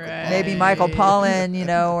and maybe Michael Pollan, you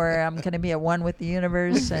know, where I'm going to be at one with the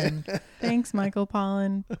universe. And Thanks, Michael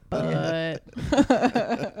Pollan. But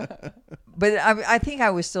but I think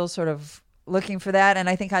I was still sort of looking for that, and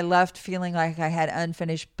I think I left feeling like I had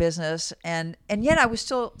unfinished business, and yet I was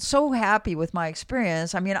still so happy with my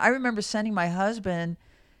experience. I mean, I remember sending my husband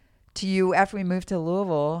to you after we moved to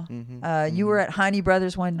Louisville. You were at Heine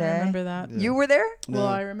Brothers one day. I remember that. Yeah. You were there? Well,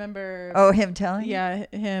 I remember. Oh, him telling you? Yeah,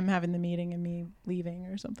 him having the meeting and me leaving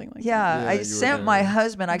or something like that. Yeah, Yeah, I you were sent there. my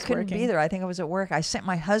husband. I was couldn't be working. there. I think I was at work. I sent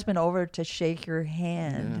my husband over to shake your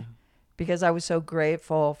hand because I was so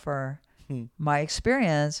grateful for my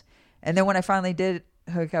experience. And then when I finally did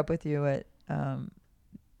hook up with you at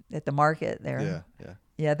the market there,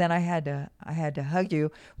 then I had to hug you,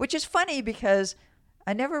 which is funny because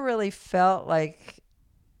I never really felt like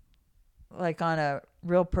on a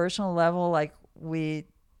real personal level, like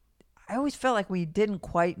I always felt like we didn't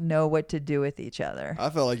quite know what to do with each other. I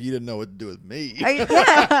felt like you didn't know what to do with me.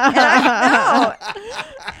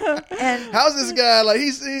 And How's this guy? Like,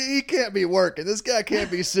 he can't be working. This guy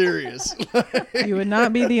can't be serious. You would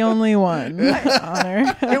not be the only one,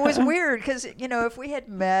 Honor. it was weird because, you know, if we had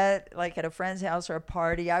met like at a friend's house or a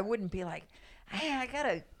party, I wouldn't be like, hey, I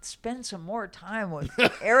gotta spend some more time with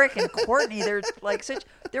Eric and Courtney. There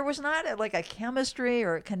was not a chemistry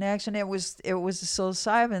or a connection. It was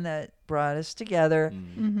psilocybin that brought us together.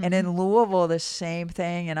 And in Louisville, the same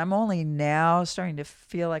thing. And I'm only now starting to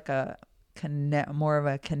feel like more of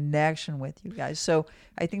a connection with you guys. So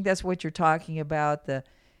I think that's what you're talking about,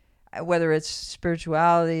 whether it's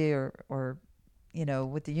spirituality or you know,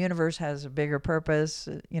 with the universe has a bigger purpose,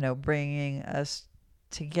 you know, bringing us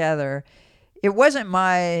together. It wasn't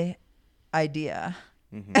my idea.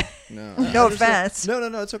 No, No offense.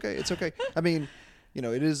 No, it's okay. It's okay. I mean, you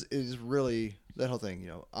know, it is really that whole thing. You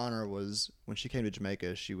know, Honor was, when she came to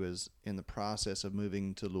Jamaica, she was in the process of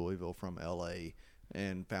moving to Louisville from L.A.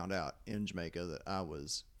 and found out in Jamaica that I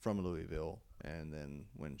was from Louisville. And then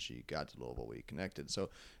when she got to Louisville, we connected.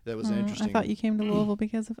 So that was an interesting. I thought you came to Louisville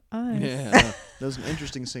because of us. Yeah, that was an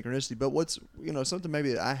interesting synchronicity. But what's, you know, something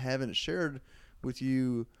maybe that I haven't shared with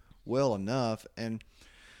you well enough, and,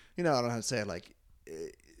 you know, I don't know how to say it, like,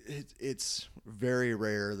 it's very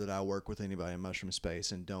rare that I work with anybody in mushroom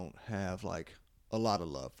space and don't have like a lot of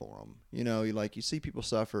love for them. You know, you see people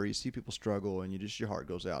suffer, you see people struggle, and your heart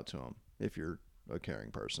goes out to them if you're a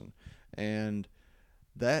caring person. And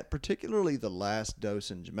that, particularly the last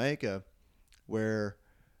dose in Jamaica, where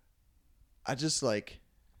I was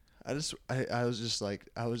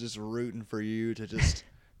just rooting for you to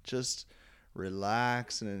just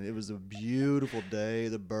relax, and it was a beautiful day.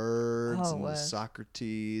 The birds and the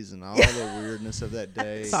Socrates and all the weirdness of that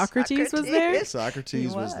day. Socrates was there?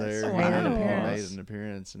 Socrates was there. Made an He appearance. made an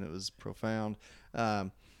appearance, and it was profound.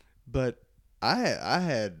 But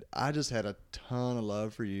I just had a ton of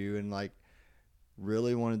love for you, and like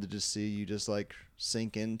really wanted to just see you just like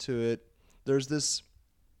sink into it. There's this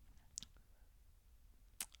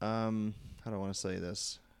how do I want to say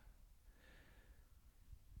this?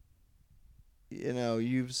 You know,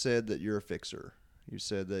 you've said that you're a fixer. You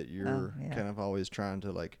said that you're yeah. kind of always trying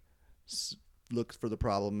to like look for the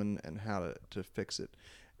problem and how to fix it.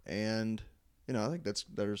 And, you know, I think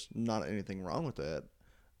there's not anything wrong with that.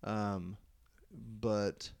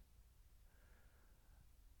 But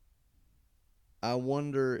I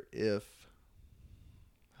wonder if,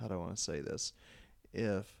 how do I want to say this?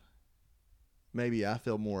 If maybe I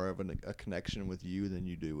feel more of a connection with you than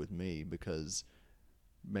you do with me, because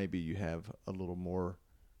maybe you have a little more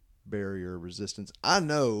barrier resistance. I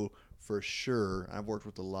know for sure, I've worked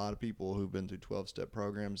with a lot of people who've been through 12-step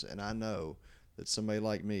programs, and I know that somebody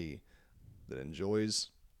like me that enjoys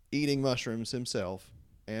eating mushrooms himself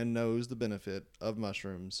and knows the benefit of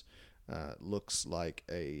mushrooms looks like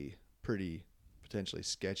a pretty potentially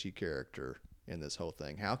sketchy character in this whole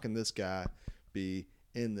thing. How can this guy be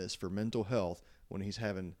in this for mental health when he's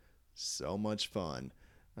having so much fun?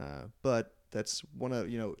 But that's one of,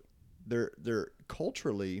 you know, they're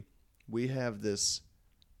culturally, we have this,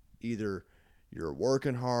 either you're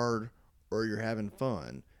working hard or you're having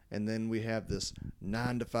fun. And then we have this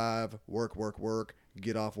 9 to 5, work,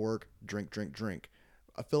 get off work, drink.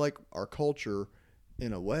 I feel like our culture,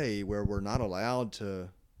 in a way, where we're not allowed to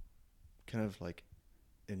kind of like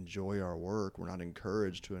enjoy our work. We're not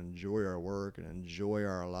encouraged to enjoy our work and enjoy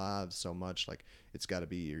our lives so much. Like, it's got to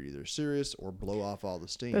be either serious or blow off all the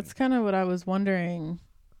steam. That's kind of what I was wondering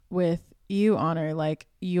with you, Honor, like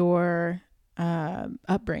your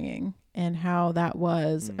upbringing and how that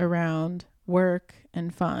was around work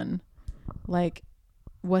and fun. Like,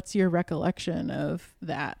 what's your recollection of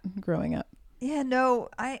that growing up? Yeah, no,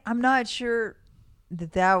 I'm not sure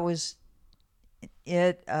that was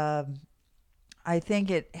it. I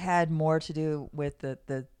think it had more to do with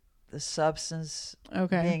the substance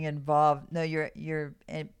being involved. No,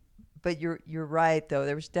 but you're right though.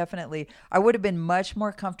 There was definitely, I would have been much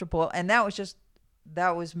more comfortable, and that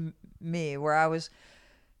was me, where I was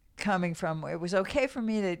coming from. It was okay for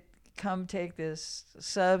me to come take this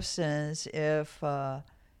substance if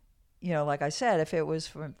you know, like I said, if it was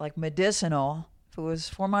for like medicinal, if it was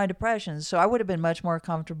for my depression. So I would have been much more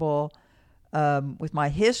comfortable with my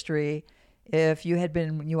history if you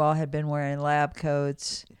all had been wearing lab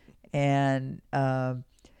coats and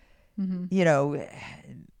you know,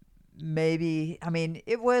 maybe, I mean,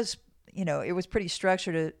 it was, you know, it was pretty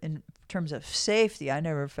structured in terms of safety. I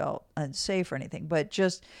never felt unsafe or anything, but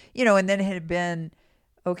just, you know, and then it had been,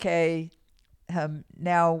 okay,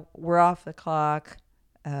 now we're off the clock.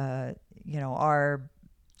 You know, our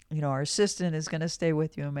assistant is going to stay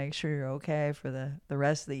with you and make sure you're okay for the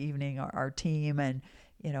rest of the evening, our team, and,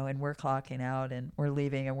 you know, and we're clocking out and we're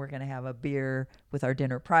leaving and we're going to have a beer with our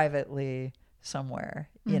dinner privately somewhere,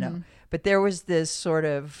 you know. But there was this sort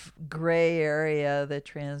of gray area, the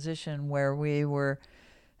transition, where we were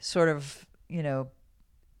sort of, you know,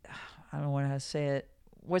 I don't know how to say it.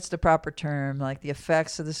 What's the proper term? Like, the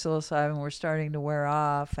effects of the psilocybin were starting to wear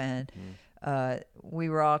off, and we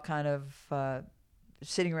were all kind of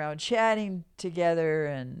sitting around chatting together.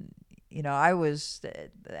 And, you know, I was,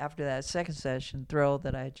 after that second session, thrilled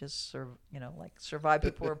that I just survived.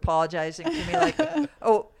 People were apologizing to me, like,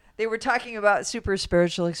 oh, they were talking about super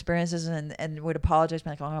spiritual experiences and would apologize,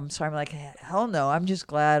 like, oh, I'm sorry. I'm like, hell no, I'm just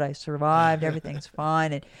glad I survived. Everything's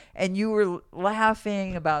fine. And you were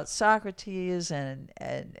laughing about Socrates, and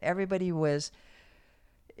everybody was,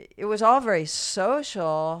 it was all very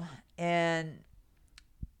social. And,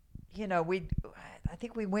 you know, I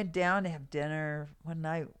think we went down to have dinner one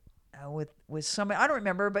night with somebody, I don't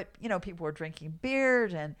remember, but, you know, people were drinking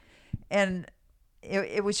beers, and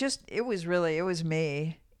it was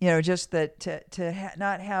me. You know, just that to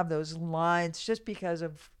not have those lines, just because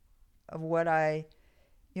of what I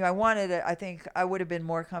wanted it. I think I would have been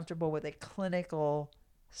more comfortable with a clinical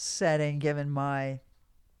setting given my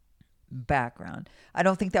background. I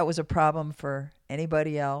don't think that was a problem for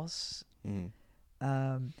anybody else.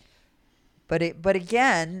 But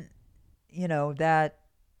again, you know, that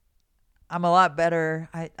I'm a lot better.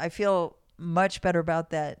 I feel much better about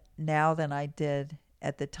that now than I did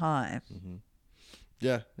at the time.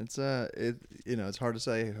 Yeah, it's you know, it's hard to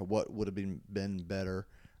say what would have been better.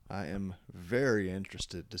 I am very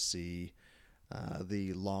interested to see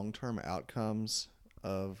the long-term outcomes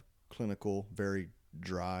of clinical, very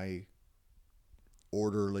dry,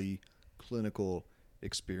 orderly clinical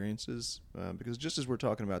experiences, because just as we're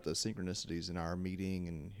talking about the synchronicities in our meeting,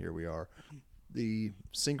 and here we are, the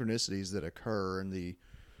synchronicities that occur and the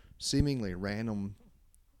seemingly random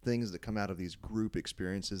things that come out of these group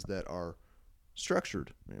experiences that are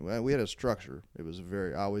structured. I mean, we had a structure. It was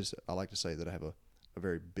I like to say that I have a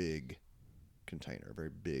very big container, a very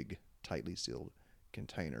big, tightly sealed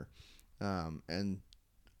container, and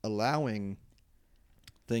allowing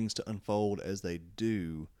things to unfold as they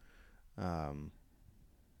do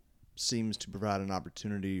seems to provide an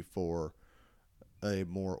opportunity for a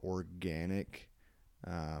more organic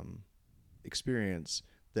experience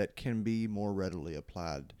that can be more readily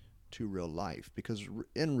applied to real life, because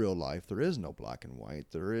in real life there is no black and white.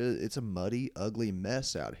 It's a muddy, ugly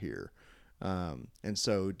mess out here, and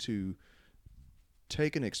so to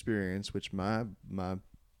take an experience, which my kind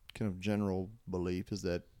of general belief is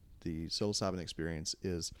that the psilocybin experience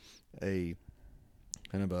is a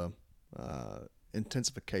kind of a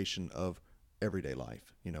intensification of everyday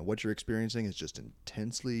life. You know, what you're experiencing is just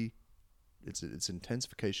it's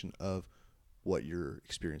intensification of what you're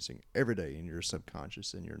experiencing every day in your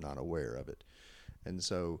subconscious, and you're not aware of it. And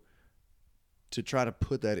so to try to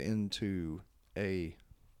put that into a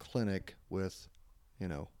clinic with, you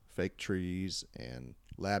know, fake trees and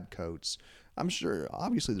lab coats, I'm sure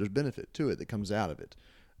obviously there's benefit to it that comes out of it.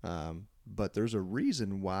 But there's a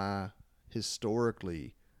reason why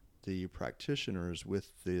historically the practitioners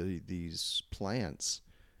with these plants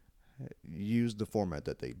used the format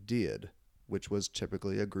that they did, which was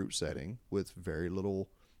typically a group setting with very little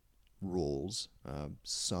rules,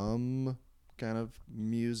 some kind of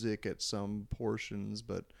music at some portions,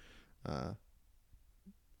 but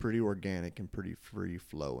pretty organic and pretty free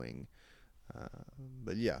flowing.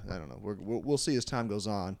 But yeah, I don't know. We'll see as time goes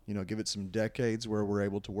on. You know, give it some decades where we're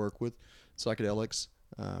able to work with psychedelics,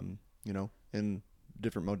 you know, in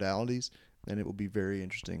different modalities, and it will be very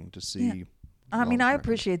interesting to see. Yeah. I mean, I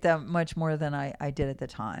appreciate that much more than I did at the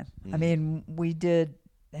time. Mm-hmm. I mean, we did,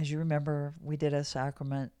 as you remember, we did a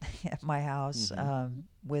sacrament at my house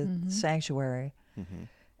with Sanctuary. Mm-hmm.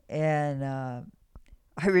 And I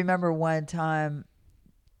remember one time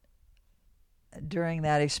during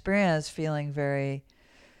that experience feeling very,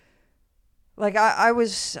 like I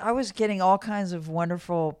was getting all kinds of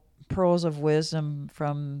wonderful pearls of wisdom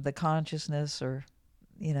from the consciousness, or,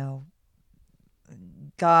 you know,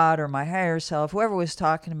 God or my higher self, whoever was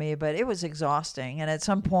talking to me, but it was exhausting. And at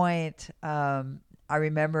some point, I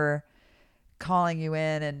remember calling you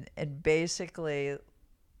in and basically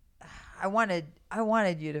I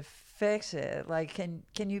wanted you to fix it. Like,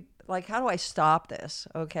 can you, like, how do I stop this?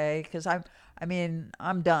 Okay. Cause I'm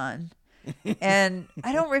done. And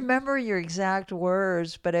I don't remember your exact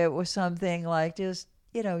words, but it was something like, just,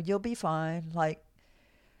 you know, you'll be fine. Like,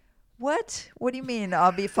 what do you mean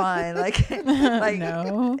I'll be fine? Like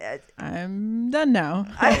no, I'm done now.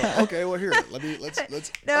 Okay, well, here,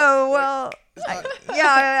 let's no, well, it's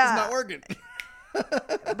not working.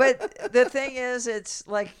 But the thing is, it's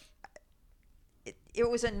like, it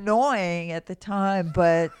was annoying at the time,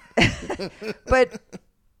 but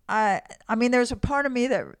I mean, there's a part of me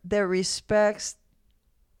that respects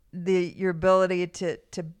your ability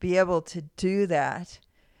to be able to do that.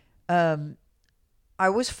 I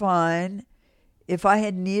was fine. If I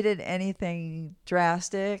had needed anything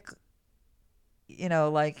drastic, you know,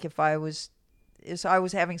 like if I was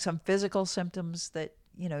having some physical symptoms that,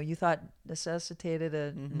 you know, you thought necessitated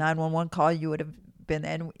a 911 call, you would have been,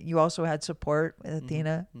 and you also had support.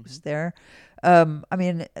 Athena was there. I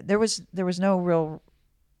mean, there was no real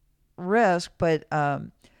risk, but I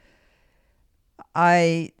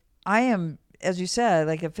am, as you said,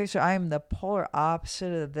 like a fixer, I am the polar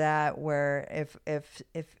opposite of that, where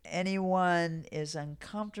if anyone is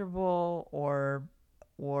uncomfortable or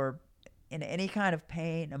in any kind of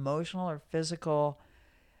pain, emotional or physical,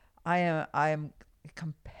 I am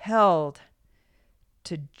compelled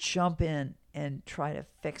to jump in and try to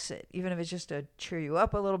fix it, even if it's just to cheer you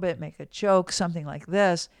up a little bit, make a joke, something like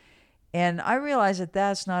this. And I realize that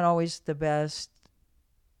that's not always the best.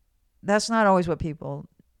 That's not always what people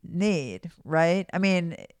need, right? I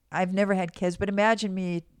mean, I've never had kids, but imagine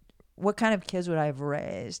me, what kind of kids would I have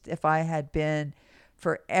raised if I had been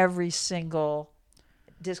for every single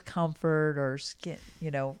discomfort or skin,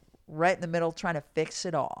 you know, right in the middle trying to fix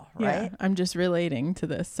it all, right? Yeah, I'm just relating to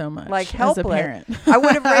this so much. Like helpless. As a parent. I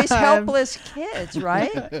would have raised helpless kids,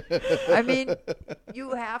 right? I mean,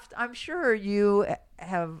 you have to, I'm sure you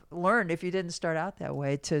have learned, if you didn't start out that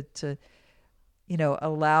way, to you know,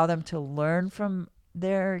 allow them to learn from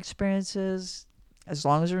their experiences, as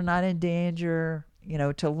long as they're not in danger, you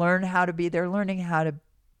know, to learn how to be, they're learning how to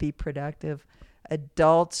be productive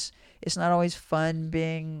adults. It's not always fun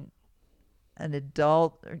being an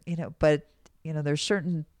adult, you know, but, you know, there's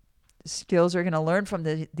certain skills they're going to learn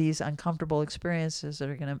from these uncomfortable experiences that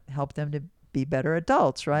are going to help them to be better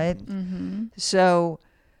adults, right? Mm-hmm. So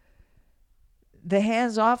the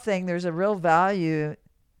hands-off thing, there's a real value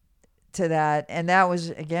to that. And that was,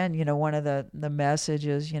 again, one of the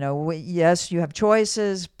messages, yes, you have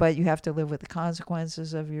choices, but you have to live with the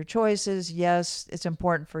consequences of your choices. Yes, it's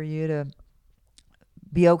important for you to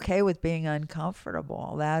be okay with being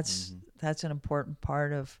uncomfortable. That's an important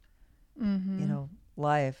part of,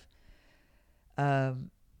 life.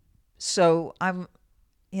 So I'm,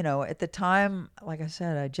 at the time, like I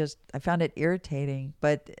said, I found it irritating,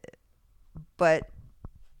 but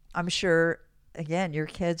I'm sure, again, your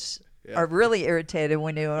kids are really irritated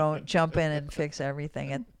when you don't jump in and fix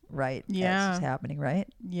everything right as is happening, right?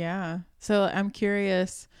 Yeah. So I'm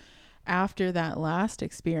curious, after that last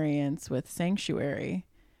experience with Sanctuary,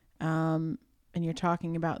 and you're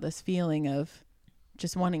talking about this feeling of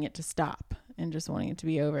just wanting it to stop and just wanting it to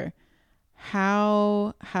be over,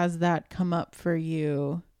 how has that come up for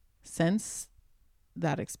you since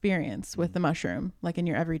that experience with the mushroom, like in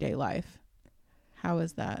your everyday life? How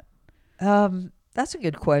is that? That's a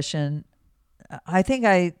good question. I think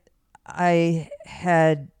I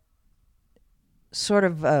had sort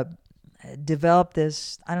of developed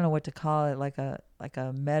this, I don't know what to call it, like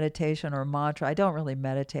a meditation or mantra. I don't really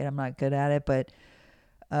meditate. I'm not good at it, but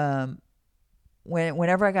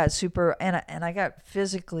whenever I got super and I got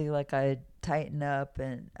physically, like, I tighten up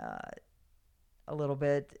and a little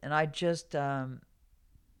bit, and I just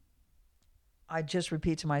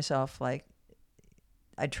repeat to myself, like,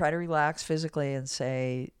 I try to relax physically and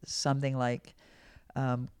say something like,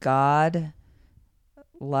 God,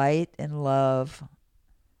 light, and love.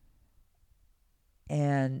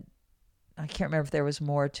 And I can't remember if there was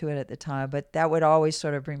more to it at the time, but that would always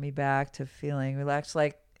sort of bring me back to feeling relaxed.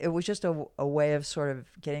 Like, it was just a way of sort of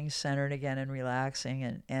getting centered again and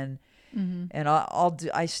relaxing. And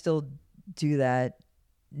I still do that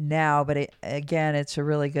now, but again, it's a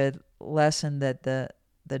really good lesson that the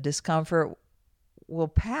discomfort will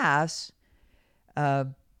pass.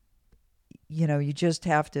 You just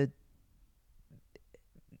have to,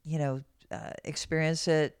 experience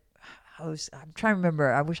it. I'm trying to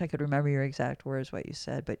remember. I wish I could remember your exact words, what you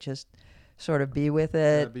said, but just sort of be with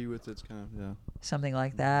it. Yeah, be with it's kind of, something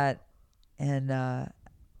like that. And I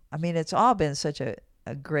mean, it's all been such a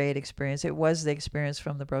great experience. It was the experience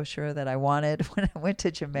from the brochure that I wanted when I went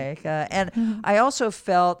to Jamaica. And I also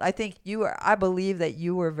felt, I believe that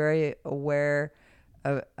you were very aware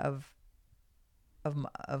of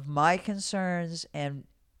my concerns, and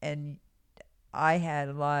I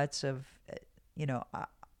had lots of,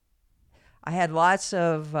 I had lots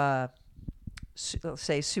of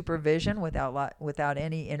say supervision without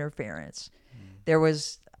any interference. There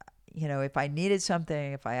was, if I needed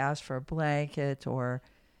something, if I asked for a blanket or,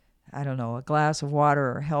 I don't know, a glass of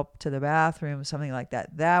water or help to the bathroom, something like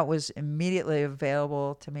that, that was immediately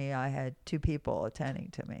available to me. I had 2 people attending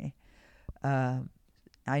to me.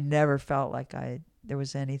 I never felt like there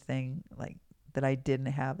was anything like that I didn't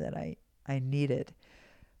have that I needed.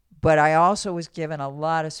 But I also was given a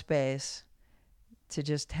lot of space to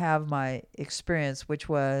just have my experience, which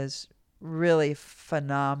was really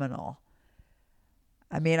phenomenal.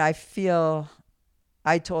 I mean, I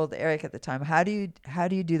told Eric at the time, how do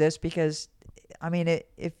you do this? Because, I mean,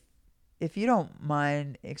 if you don't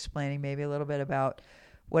mind explaining maybe a little bit about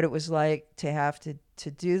what it was like to have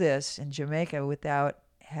to do this in Jamaica without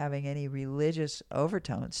having any religious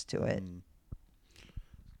overtones to it.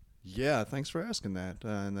 Yeah, thanks for asking that.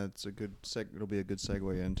 And that's a good it'll be a good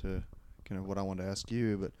segue into kind of what I want to ask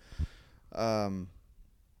you. But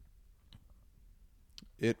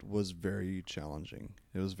it was very challenging.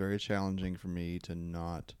 It was very challenging for me to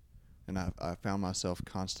not, and I found myself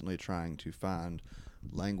constantly trying to find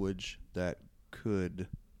language that could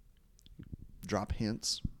drop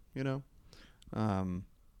hints,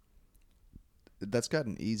 that's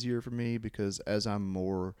gotten easier for me because as I'm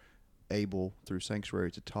more able through Sanctuary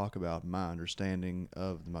to talk about my understanding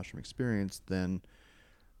of the mushroom experience, then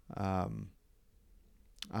I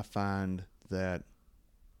find that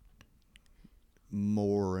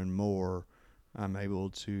more and more I'm able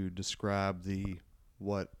to describe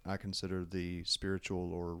what I consider the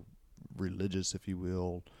spiritual or religious, if you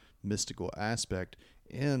will, mystical aspect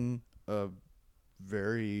in a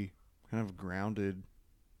very kind of grounded,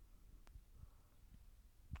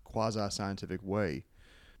 quasi-scientific way.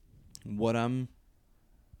 What I'm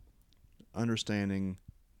understanding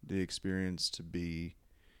the experience to be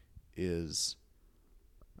is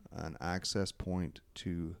an access point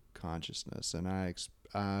to consciousness, and I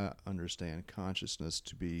understand consciousness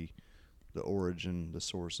to be the origin, the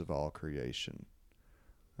source of all creation.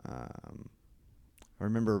 I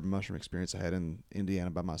remember a mushroom experience I had in Indiana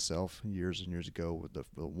by myself years and years ago, with the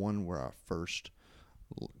one where I first,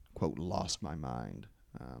 quote, lost my mind.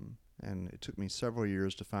 And it took me several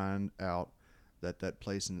years to find out that that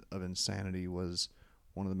place of insanity was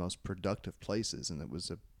one of the most productive places, and it was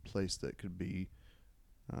a place that could be,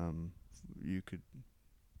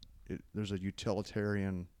 there's a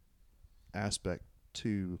utilitarian aspect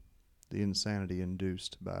to the insanity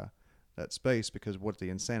induced by that space, because what the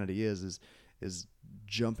insanity is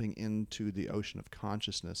jumping into the ocean of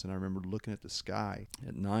consciousness. And I remember looking at the sky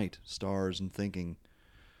at night, stars, and thinking,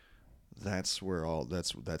 that's where all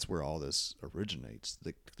this originates.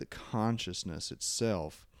 The consciousness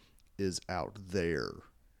itself is out there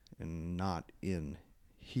and not in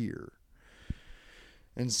here.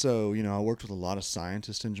 And so, I worked with a lot of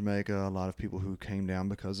scientists in Jamaica, a lot of people who came down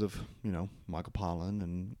because of, Michael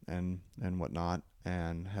Pollan and whatnot,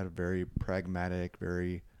 and had a very pragmatic,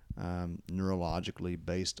 very neurologically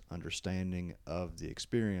based understanding of the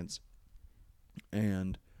experience.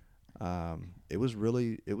 And it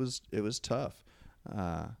was tough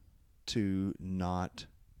to not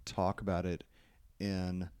talk about it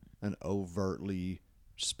in an overtly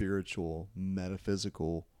spiritual,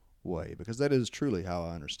 metaphysical way, because that is truly how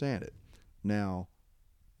I understand it. Now,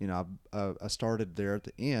 I started there at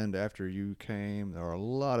the end after you came. There are a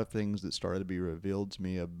lot of things that started to be revealed to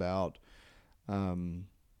me about kind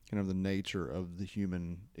of the nature of the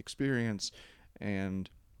human experience,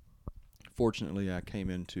 and fortunately I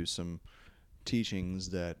came into some teachings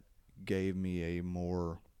that gave me a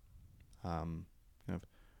more kind of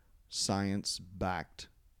science-backed,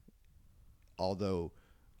 although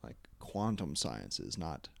like quantum sciences,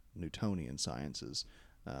 not Newtonian sciences,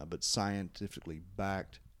 but scientifically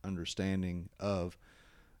backed understanding of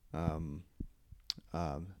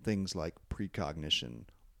things like precognition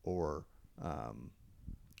or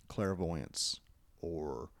clairvoyance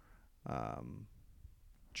or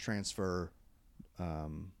transfer,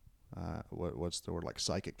 what's the word, like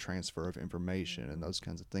psychic transfer of information and those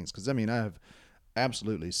kinds of things. Because I have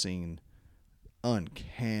absolutely seen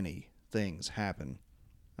uncanny things happen,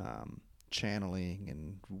 channeling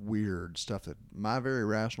and weird stuff that my very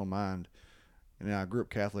rational mind, I grew up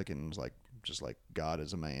Catholic and was like, just like God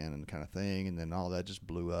is a man and kind of thing, and then all that just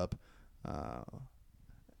blew up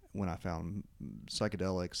when I found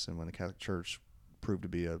psychedelics and when the Catholic Church proved to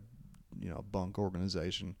be a bunk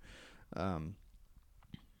organization.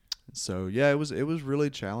 So yeah, it was really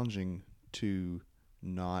challenging to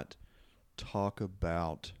not talk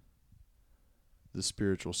about the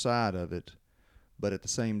spiritual side of it, but at the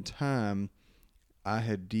same time, I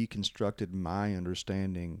had deconstructed my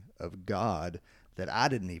understanding of God that I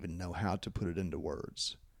didn't even know how to put it into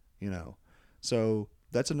words, So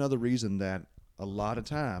that's another reason that a lot of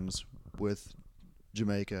times with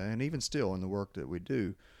Jamaica, and even still in the work that we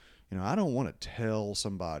do, I don't want to tell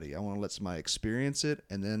somebody. I want to let somebody experience it.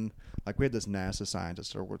 And then, like, we had this NASA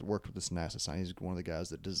scientist, or worked with this NASA scientist. He's one of the guys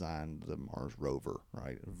that designed the Mars rover,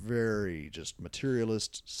 right? Very just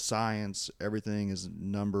materialist science. Everything is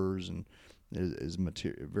numbers and is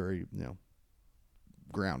very,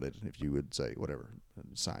 grounded, if you would say, whatever.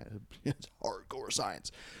 Science, it's hardcore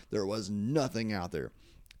science. There was nothing out there.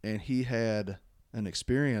 And he had an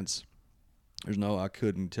experience. I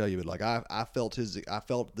couldn't tell you, but like I felt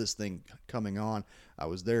this thing coming on. I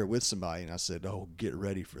was there with somebody and I said, "Oh, get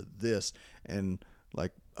ready for this." And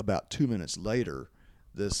like about 2 minutes later,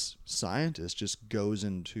 this scientist just goes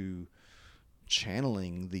into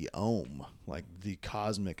channeling the Om, like the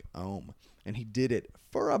cosmic Om. And he did it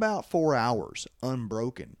for about 4 hours,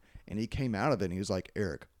 unbroken. And he came out of it and he was like,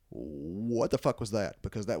 "Eric, what the fuck was that?"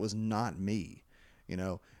 Because that was not me,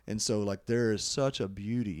 And so like there is such a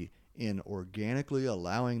beauty in organically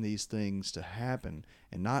allowing these things to happen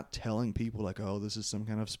and not telling people like, "Oh, this is some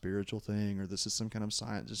kind of spiritual thing or this is some kind of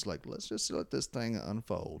science." Just like, let's just let this thing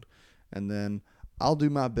unfold. And then I'll do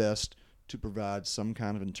my best to provide some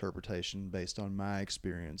kind of interpretation based on my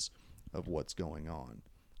experience of what's going on.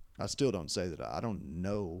 I still don't say that I don't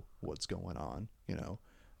know what's going on,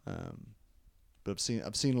 but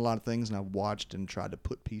I've seen a lot of things and I've watched and tried to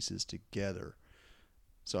put pieces together.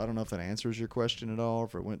 So I don't know if that answers your question at all, or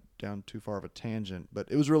if it went down too far of a tangent, but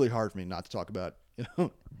it was really hard for me not to talk about,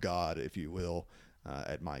 God, if you will,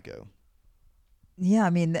 at MICO.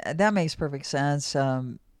 Yeah, that makes perfect sense.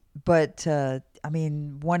 But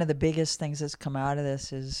one of the biggest things that's come out of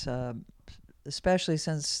this is, especially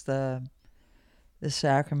since the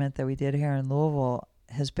sacrament that we did here in Louisville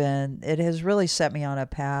it has really set me on a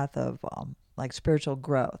path of like spiritual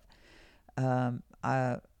growth.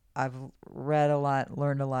 I've read a lot,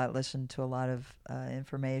 learned a lot, listened to a lot of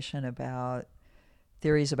information about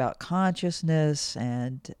theories about consciousness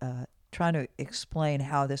and trying to explain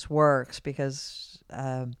how this works, because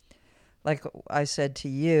like I said to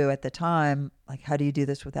you at the time, like, how do you do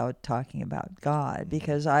this without talking about God?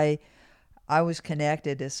 Because I was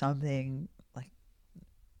connected to something like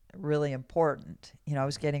really important. You know, I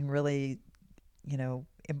was getting really, you know,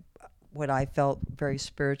 what I felt very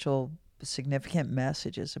spiritual, significant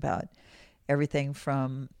messages about everything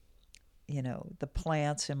from, you know, the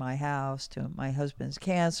plants in my house to my husband's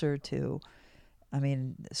cancer to, I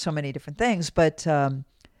mean, so many different things. But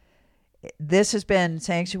this has been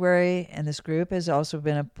Sanctuary, and this group has also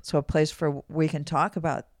been a place where we can talk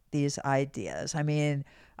about these ideas. I mean,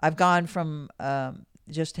 I've gone from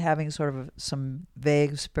just having sort of some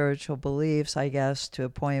vague spiritual beliefs, I guess, to a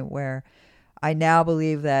point where I now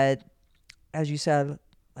believe that, as you said,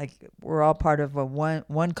 like we're all part of a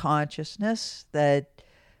one consciousness that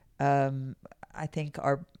I think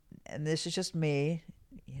and this is just me,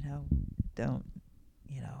 you know,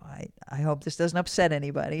 I hope this doesn't upset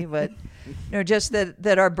anybody, but you know, just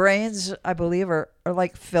that our brains, I believe, are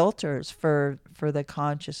like filters for the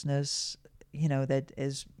consciousness, you know, that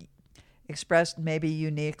is expressed maybe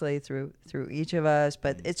uniquely through each of us,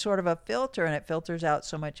 but it's sort of a filter, and it filters out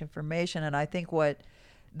so much information. And I think what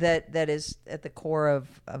that is at the core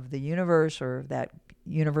of the universe, or that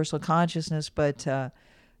universal consciousness. But I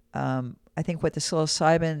think what the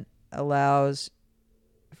psilocybin allows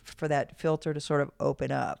for that filter to sort of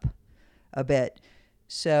open up a bit.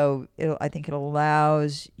 So I think it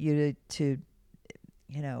allows you to,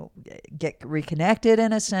 you know, get reconnected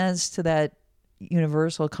in a sense to that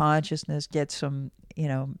universal consciousness, get some, you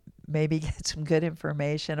know, maybe get some good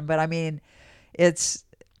information. But I mean, it's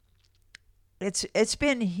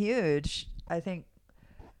been huge, I think,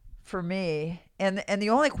 for me. And the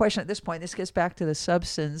only question at this point, this gets back to the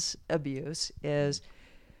substance abuse, is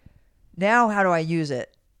now how do I use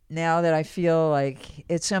it? Now that I feel like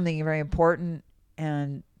it's something very important,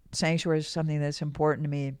 and Sanctuary is something that's important to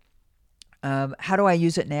me, how do I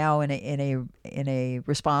use it now in a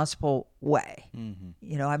responsible way? Mm-hmm.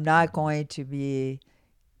 You know, I'm not going to be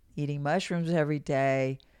eating mushrooms every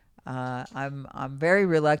day. I'm very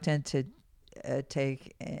reluctant to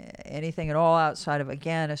take anything at all outside of,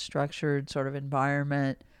 again, a structured sort of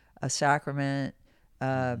environment, a sacrament.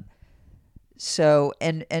 So,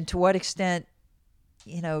 and to what extent,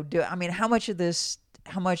 you know, how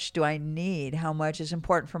much do I need? How much is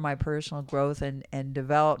important for my personal growth and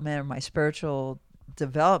development, or my spiritual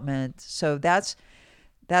development? So that's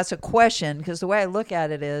a question, because the way I look at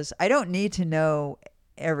it is, I don't need to know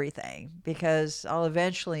everything, because I'll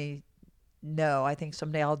eventually know. I think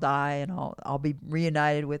someday I'll die, and I'll be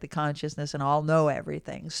reunited with the consciousness, and I'll know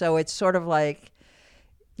everything. So it's sort of like,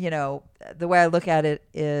 you know, the way I look at it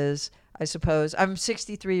is, I suppose I'm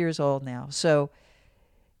 63 years old now. So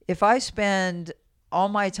if I spend all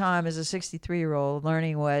my time as a 63-year-old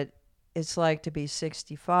learning what it's like to be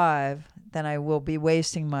 65, then I will be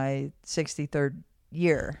wasting my 63rd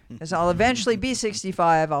year. Because I'll eventually be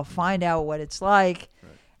 65. I'll find out what it's like.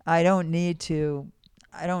 Right. I don't need to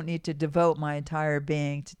devote my entire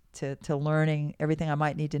being to learning everything I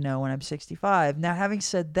might need to know when I'm 65. Now, having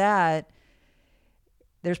said that,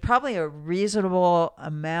 there's probably a reasonable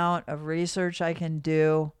amount of research I can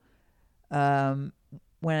do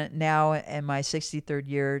when now in my 63rd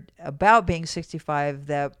year about being 65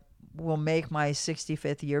 that will make my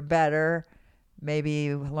 65th year better.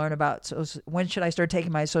 Maybe learn about when should I start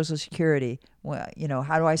taking my Social Security? Well, you know,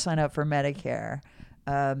 how do I sign up for Medicare?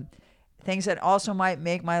 Things that also might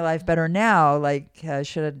make my life better now, like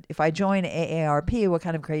if I join AARP, what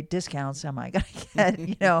kind of great discounts am I going to get?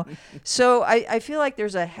 You know, so I feel like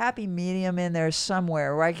there's a happy medium in there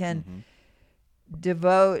somewhere where I can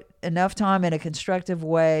devote enough time in a constructive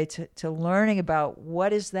way to learning about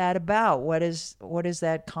what is that about, what is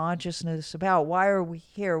that consciousness about, why are we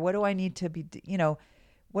here, what do I need to be, you know,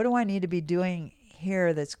 what do I need to be doing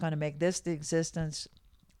here that's going to make this the existence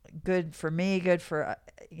good for me, good for,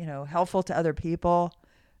 you know, helpful to other people,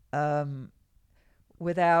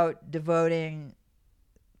 without devoting,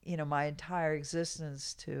 you know, my entire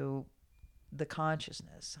existence to the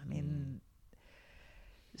consciousness. I mean,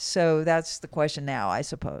 so that's the question now, I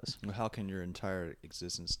suppose. Well, how can your entire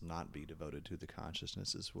existence not be devoted to the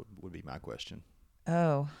consciousness would be my question.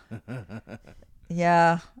 Oh,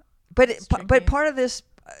 yeah. But part of this,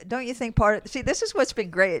 don't you think see, this is what's been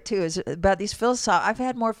great too, is about these I've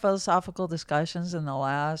had more philosophical discussions in the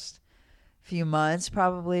last few months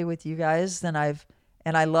probably with you guys and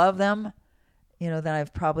I love them, you know, than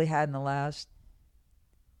I've probably had in the last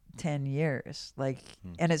 10 years. Like,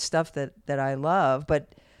 and it's stuff that I love,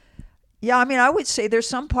 but yeah, I mean, I would say there's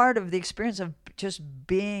some part of the experience of just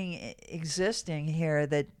existing here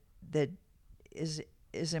that is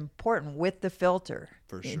is important with the filter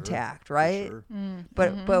For sure. intact, For right? sure.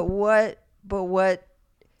 But what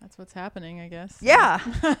That's what's happening, I guess. yeah.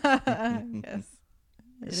 Yes.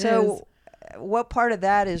 It So is. what part of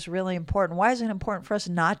that is really important? Why is it important for us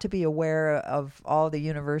not to be aware of all the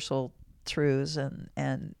universal truths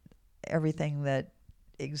and everything that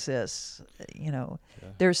exists? You know,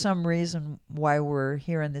 there's some reason why we're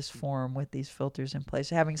here in this forum with these filters in place.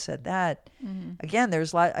 Having said that, again,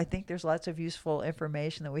 I think there's lots of useful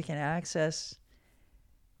information that we can access,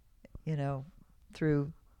 you know,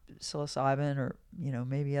 through psilocybin or, you know,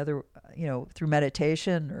 maybe other, you know, through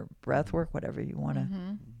meditation or breath work, whatever you want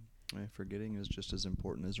to. Forgetting is just as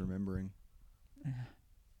important as remembering.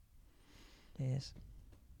 Yes.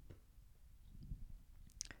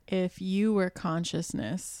 If you were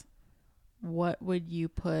consciousness, what would you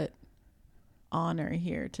put honor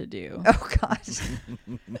here to do? Oh gosh.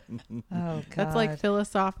 Oh God. That's like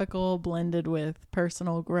philosophical blended with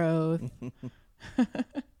personal growth.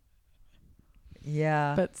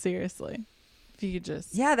 Yeah. But seriously, if you could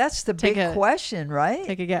just Yeah, that's the Take big a- question, right?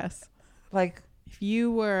 take a guess. Like, If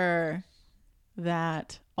you were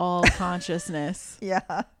that all consciousness,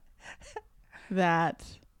 yeah. that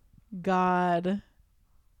God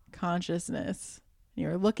consciousness,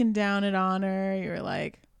 you're looking down at honor, you're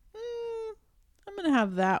like, I'm going to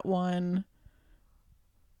have that one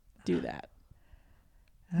do that.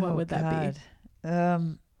 What would that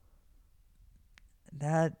be?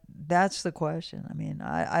 That's the question. I mean,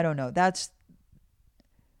 I don't know.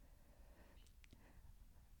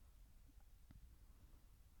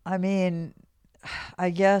 I mean, I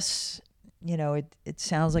guess, you know, it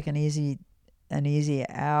sounds like an easy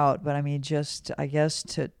out, but I mean, just, I guess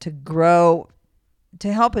to grow,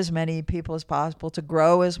 to help as many people as possible, to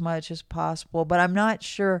grow as much as possible. But I'm not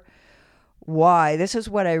sure why. This is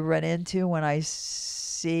what I run into when I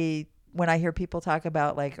hear people talk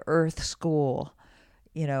about like Earth School.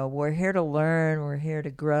 You know, we're here to learn, we're here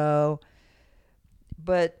to grow.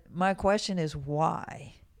 But my question is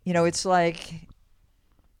why? You know, it's like,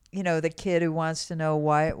 you know, the kid who wants to know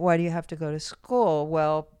why do you have to go to school?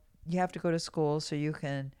 Well, you have to go to school so you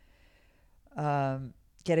can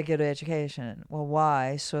get a good education. Well,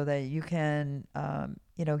 why? So that you can,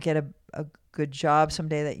 you know, get a good job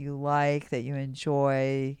someday that you like, that you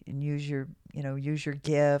enjoy, and use your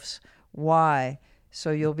gifts. Why?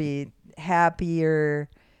 So you'll be happier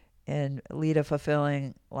and lead a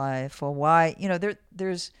fulfilling life. Well, why? You know,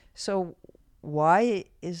 there's so why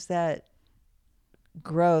is that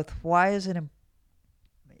growth? Why is it,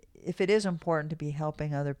 if it is important to be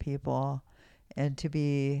helping other people and to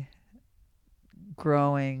be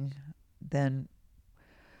growing, then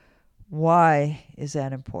why is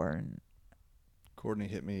that important? Courtney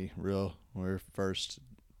hit me real when we were first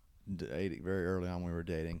dating, very early on when we were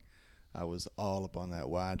dating. I was all up on that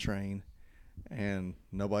why train, and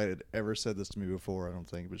nobody had ever said this to me before, I don't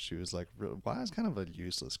think, but she was like, why is kind of a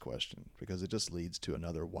useless question because it just leads to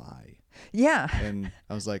another why. Yeah. And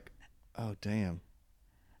I was like, oh, damn.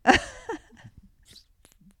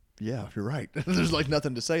 Yeah, you're right. There's like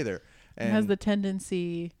nothing to say there. And it has the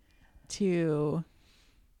tendency to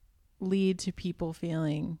lead to people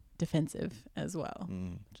feeling defensive as well.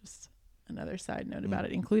 Just another side note about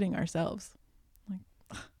it, including ourselves. Like,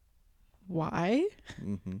 why?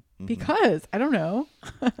 Because I don't know.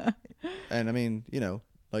 And I mean, you know,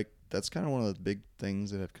 like that's kind of one of the big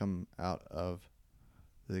things that have come out of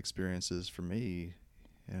the experiences for me,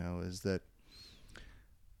 you know, is that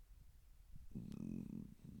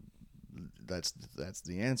that's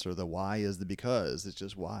the answer. The why is the because. It's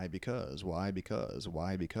just why, because.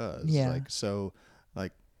 Yeah. Like, so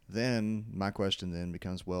like then my question then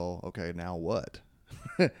becomes, well, okay, now what?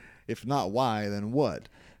 If not why, then what?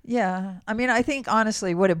 Yeah. I mean, I think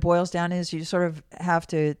honestly what it boils down is you sort of have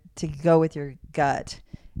to go with your gut.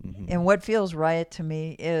 And what feels right to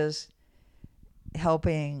me is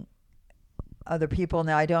helping other people.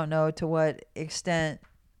 Now, I don't know to what extent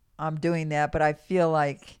I'm doing that, but I feel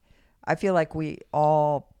like we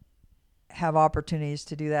all have opportunities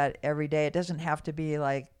to do that every day. It doesn't have to be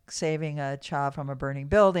like saving a child from a burning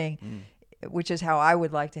building, which is how I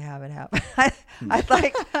would like to have it happen. I'd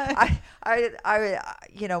like, I,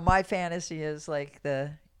 you know, my fantasy is like I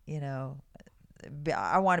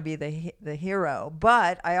want to be the hero,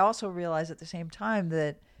 but I also realize at the same time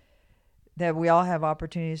that we all have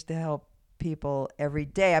opportunities to help people every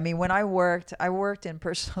day. I mean, when I worked in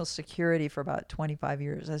personal security for about 25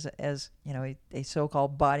 years as you know, a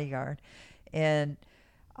so-called bodyguard, and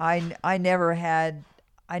I never had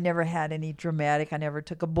any dramatic. I never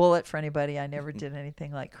took a bullet for anybody. I never did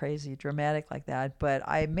anything like crazy dramatic like that. But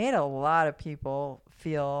I made a lot of people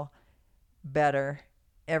feel better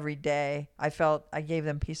every day. I gave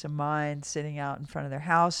them peace of mind sitting out in front of their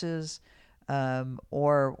houses,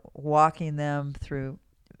 or walking them through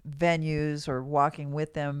venues, or walking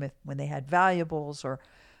with them when they had valuables, or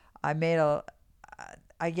I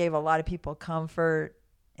gave a lot of people comfort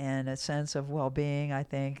and a sense of well-being, I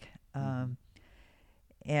think.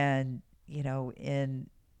 And, you know, in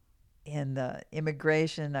the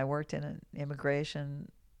immigration, I worked in an immigration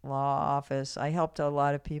law office. I helped a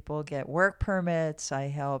lot of people get work permits. I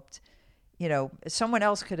helped, you know, someone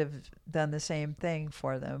else could have done the same thing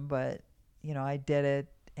for them, but, you know, I did it.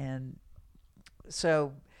 And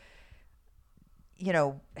so, you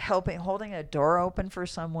know, holding a door open for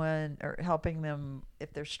someone, or helping them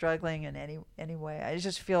if they're struggling in any way. I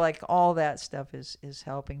just feel like all that stuff is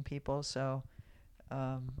helping people. So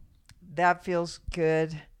that feels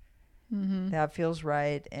good. Mm-hmm. That feels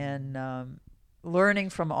right. And learning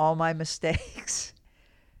from all my mistakes.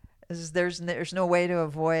 There's no way to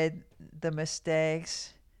avoid the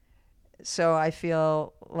mistakes. So I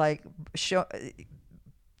feel like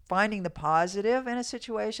finding the positive in a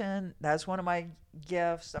situation, that's one of my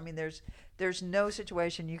gifts. I mean, there's no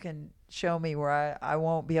situation you can show me where I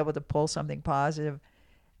won't be able to pull something positive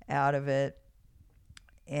out of it.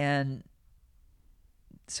 And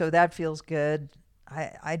so that feels good.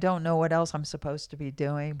 I don't know what else I'm supposed to be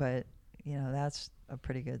doing, but, you know, that's a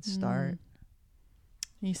pretty good start.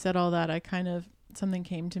 You said all that. Something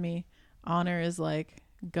came to me. Honor is like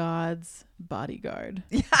God's bodyguard.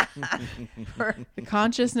 The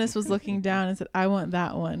consciousness was looking down and said, I want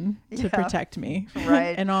that one to protect me.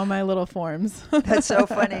 Right. In all my little forms. That's so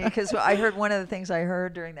funny, because I heard one of the things I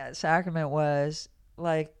heard during that sacrament was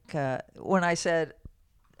like, when I said,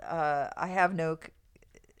 I have no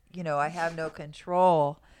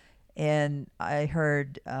control. And I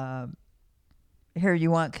heard, here,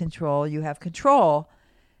 you want control, you have control.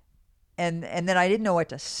 And then I didn't know what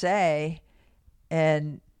to say.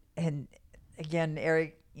 And again,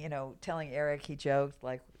 Eric, you know, telling Eric, he joked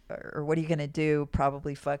like, or what are you going to do?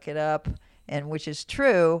 Probably fuck it up. And which is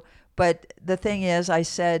true. But the thing is, I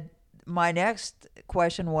said, my next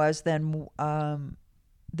question was then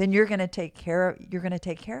you're going to take care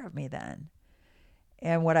of me then.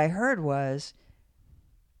 And what I heard was,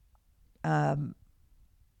 no,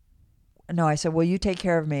 I said, well, you take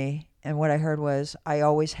care of me. And what I heard was, I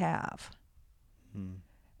always have.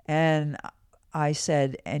 And I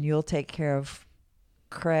said, and you'll take care of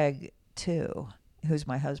Craig too, who's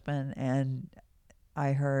my husband. And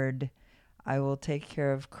I heard, I will take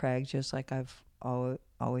care of Craig just like I've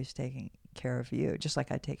always taken care of you, just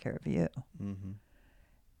like I take care of you. Mm-hmm.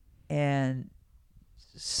 And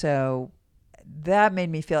so that made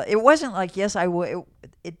me feel, it wasn't like, yes, I will.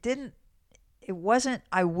 It wasn't,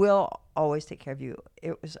 I will always take care of you.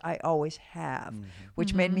 It was, I always have,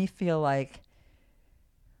 which made me feel like,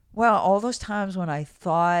 well, all those times when I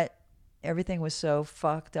thought everything was so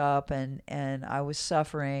fucked up and I was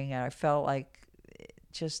suffering and I felt like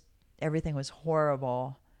just everything was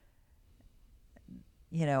horrible,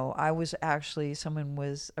 you know, I was actually,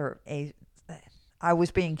 I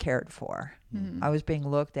was being cared for. I was being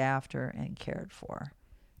looked after and cared for.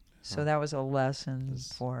 So that was a lesson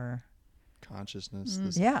for consciousness.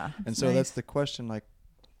 And so nice. that's the question, like,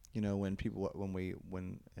 you know, when people,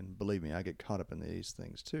 and believe me, I get caught up in these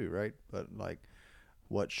things too, right? But like,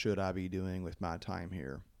 what should I be doing with my time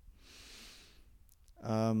here?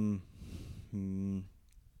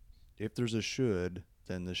 If there's a should,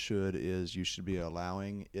 then the should is you should be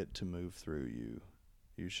allowing it to move through you.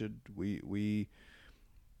 You should, we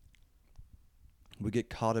get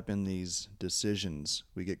caught up in these decisions.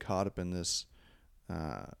 We get caught up in this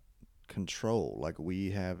control. Like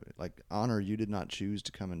we have, like, Honor, you did not choose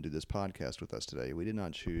to come and do this podcast with us today. We did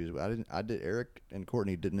not choose. Eric and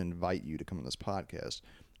Courtney didn't invite you to come on this podcast.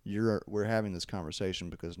 We're having this conversation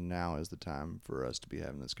because now is the time for us to be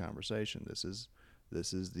having this conversation. This is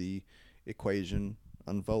the equation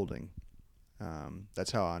unfolding.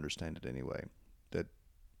 That's how I understand it anyway. That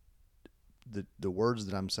the words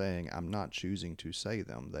that I'm saying, I'm not choosing to say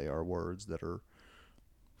them. They are words that are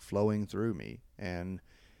flowing through me. And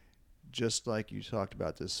just like you talked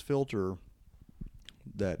about this filter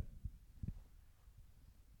that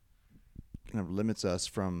kind of limits us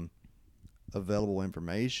from available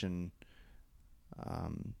information,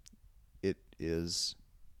 it is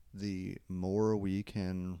the more we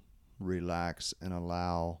can relax and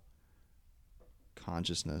allow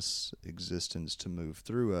consciousness, existence to move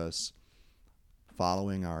through us,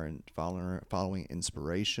 following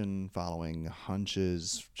inspiration, following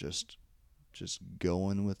hunches, just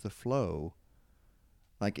going with the flow.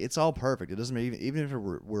 Like, it's all perfect. It doesn't mean even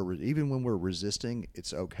if even when we're resisting,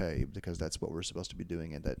 it's okay because that's what we're supposed to be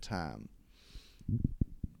doing at that time.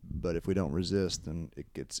 But if we don't resist, then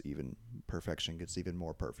perfection gets even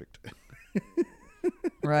more perfect.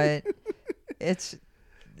 Right. It's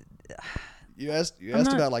You asked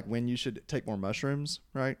about like when you should take more mushrooms,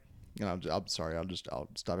 right? I'm sorry. I'll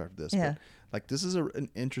stop after this. Yeah. But like, this is an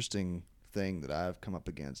interesting thing that I've come up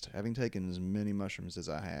against, having taken as many mushrooms as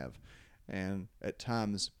I have, and at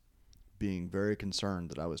times being very concerned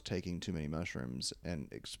that I was taking too many mushrooms and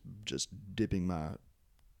just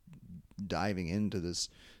diving into this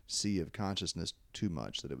sea of consciousness too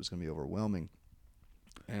much, that it was going to be overwhelming.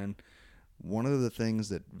 And one of the things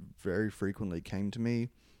that very frequently came to me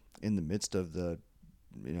in the midst of the,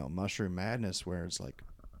 mushroom madness, where it's like,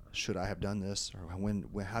 should I have done this, or when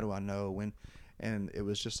how do I know when? And it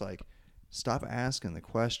was just like, stop asking the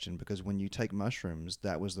question, because when you take mushrooms,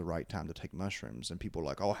 that was the right time to take mushrooms. And people are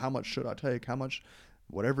like, oh, how much should I take? How much?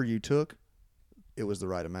 Whatever you took, it was the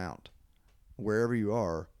right amount. Wherever you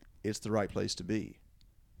are, it's the right place to be.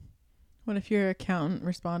 What if your accountant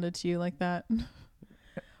responded to you like that?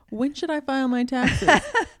 When should I file my taxes?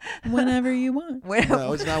 Whenever you want.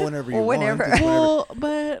 No, it's not whenever you want. Whenever. It's Well,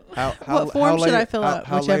 but what form should I fill out?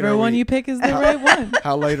 how late Whichever are one we- you pick is the right one.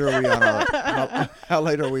 How late are we on our how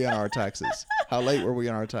late are we on our taxes? How late were we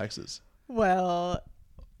on our taxes? Well,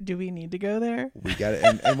 do we need to go there? We got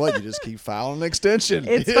it. And what? You just keep filing an extension.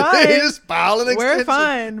 It's You fine. just file an extension. We're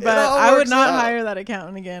fine, It but all I would works not out. hire that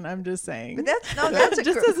accountant again. I'm just saying. But that's a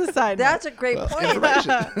just as a side note. That's a great point.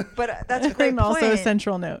 Information. But that's a great and point. also a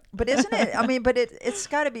central note. But isn't it? I mean, but it's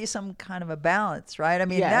got to be some kind of a balance, right? I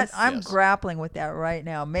mean, Yes. I'm Yes. grappling with that right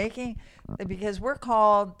now, because we're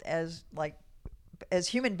called as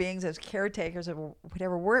human beings, as caretakers of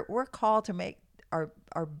whatever. We're called to make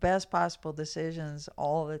our best possible decisions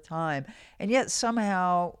all the time, and yet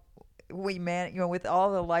somehow with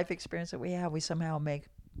all the life experience that we have, we somehow make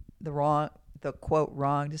the quote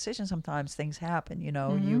wrong decision. Sometimes things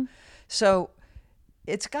happen, so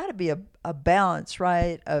it's got to be a balance,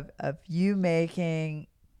 right? Of you making,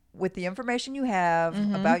 with the information you have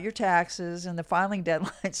about your taxes and the filing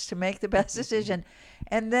deadlines, to make the best decision,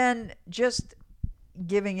 and then just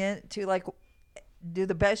giving it to do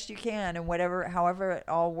the best you can, and however it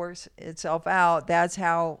all works itself out. That's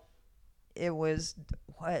how it was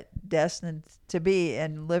destined to be,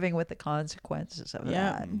 and living with the consequences of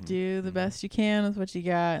Yeah, that. do the best you can with what you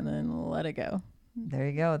got, and then let it go. There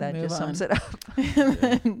you go. That Move just sums on. it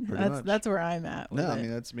up. much. That's where I'm at. With No, it.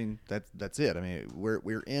 that's it. I mean,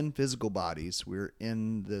 we're in physical bodies. We're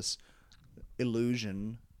in this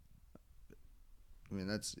illusion. I mean,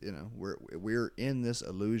 that's we're in this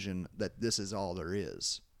illusion that this is all there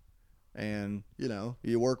is, and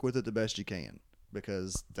you work with it the best you can,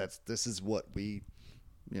 because this is what this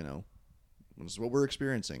is what we're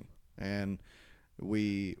experiencing, and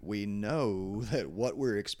we know that what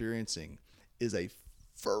we're experiencing is a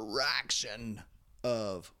fraction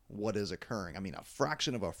of what is occurring. I mean, a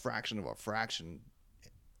fraction of a fraction of a fraction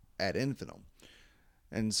ad infinitum.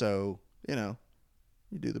 And so, you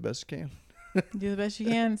do the best you can. Do the best you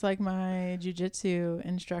can. It's like my jujitsu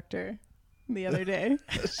instructor the other day.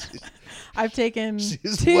 I've taken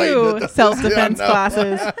She's waiting 2 at self-defense Yeah, I know.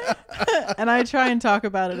 classes, and I try and talk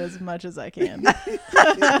about it as much as I can.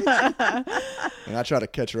 And I try to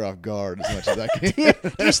catch her off guard as much as I can.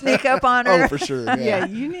 Do you sneak up on her? Oh, for sure. Yeah, Yeah.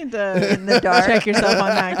 you need to In the dark. check yourself on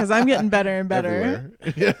that, because I'm getting better and better. Everywhere.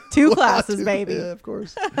 Yeah. 2 classes, baby. Yeah, of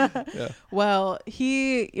course. Yeah. Well,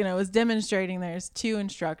 he, was demonstrating. There's 2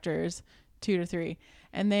 instructors, 2 to 3,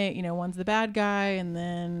 and they, one's the bad guy, and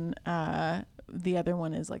then the other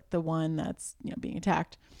one is like the one that's being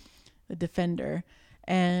attacked, the defender.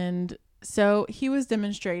 And so he was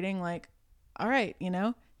demonstrating, like, all right,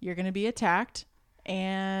 you're gonna be attacked,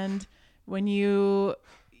 and when you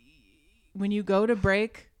go to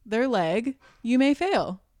break their leg, you may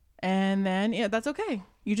fail, and then that's okay.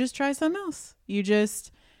 You just try something else. You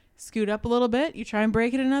just scoot up a little bit. You try and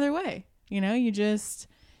break it another way.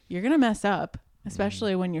 You're gonna mess up,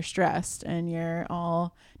 especially when you're stressed and you're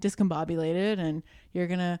all discombobulated, and you're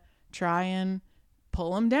gonna try and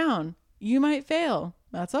pull them down. You might fail.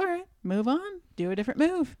 That's all right. Move on. Do a different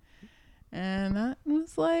move. And that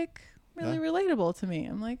was like really relatable to me.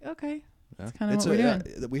 I'm like, okay, that's kind of what we're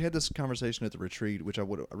doing. We had this conversation at the retreat, which I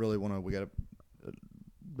really want to. We got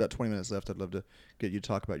about 20 minutes left. I'd love to get you to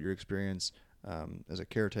talk about your experience as a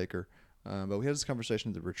caretaker. But we had this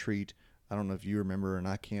conversation at the retreat. I don't know if you remember, and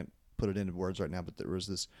I can't put it into words right now, but there was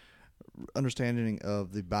this understanding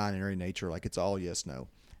of the binary nature, like it's all yes, no.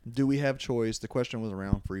 do we have choice? The question was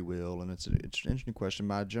around free will, and it's an interesting question.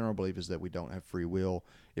 My general belief is that we don't have free will.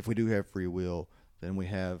 If we do have free will, then we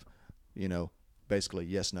have, basically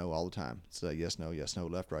yes, no all the time. It's yes, no,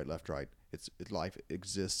 left, right, left, right. Life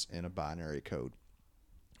exists in a binary code,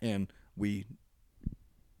 and we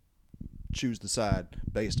choose the side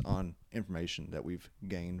based on information that we've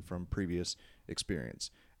gained from previous experience,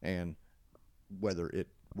 and whether it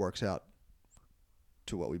works out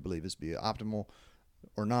to what we believe is be optimal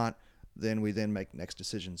or not, then we then make next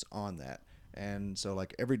decisions on that. And so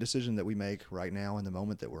like every decision that we make right now in the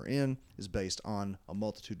moment that we're in is based on a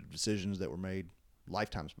multitude of decisions that were made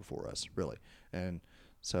lifetimes before us, really. And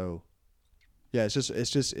so yeah, it's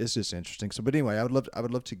just interesting. So but anyway, I would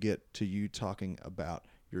love to get to you talking about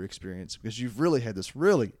your experience, because you've really had this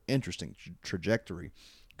really interesting trajectory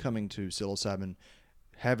coming to psilocybin,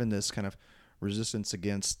 having this kind of resistance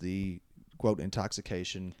against the quote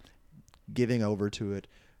intoxication, giving over to it,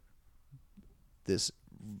 this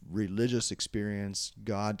religious experience,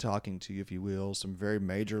 God talking to you, if you will, some very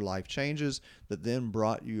major life changes that then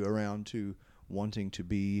brought you around to wanting to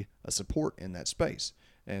be a support in that space.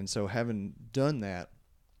 And so having done that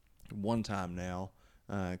one time now,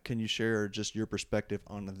 can you share just your perspective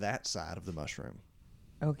on that side of the mushroom?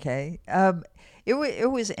 Okay. It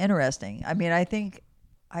was interesting. I mean, I think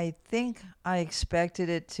I expected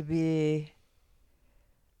it to be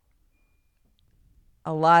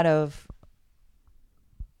a lot of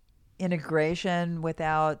integration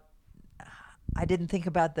without, I didn't think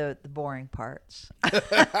about the boring parts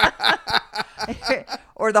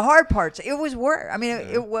or the hard parts. It was work. I mean,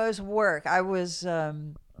 it was work. I was,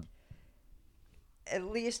 at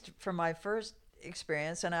least from my first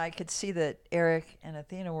experience, and I could see that Eric and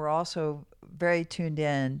Athena were also very tuned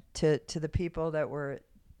in to the people that were,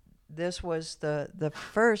 this was the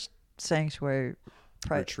first sanctuary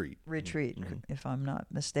retreat, mm-hmm. if I'm not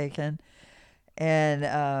mistaken.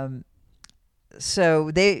 And so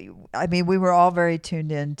we were all very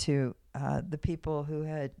tuned in to the people who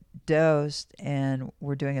had dosed and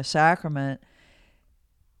were doing a sacrament.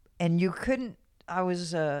 And you couldn't, I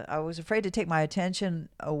was afraid to take my attention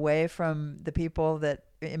away from the people that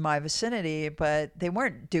in my vicinity, but they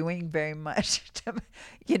weren't doing very much,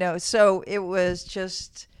 so it was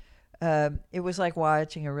just, it was like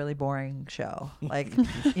watching a really boring show. Like,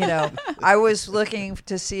 I was looking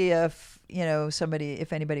to see if,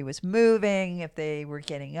 if anybody was moving, if they were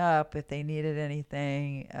getting up, if they needed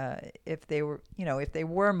anything, if they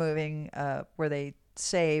were moving, were they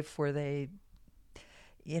safe? Were they,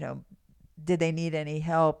 did they need any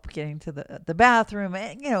help getting to the bathroom?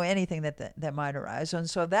 Anything that might arise. And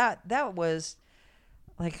so that was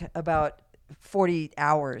like about 40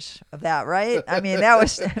 hours of that, right? I mean, that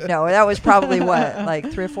was probably what,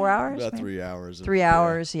 like 3 or 4 hours? About 3 hours. 3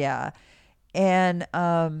 hours, yeah. And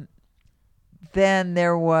then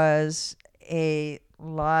there was a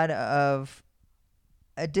lot of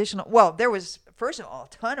additional, well, there was, first of all,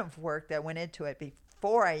 a ton of work that went into it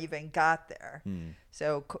before I even got there.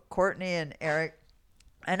 So Courtney and Eric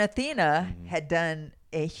and Athena had done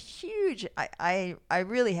a huge, I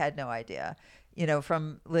really had no idea,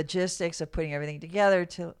 from logistics of putting everything together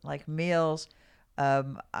to like meals.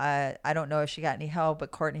 I don't know if she got any help,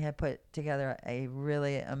 but Courtney had put together a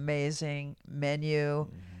really amazing menu.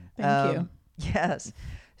 Thank you. Yes.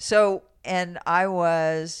 So, and I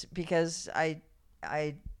was, because I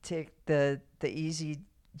took the easy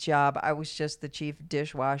job, I was just the chief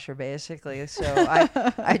dishwasher basically. So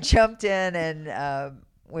I jumped in and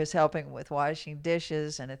was helping with washing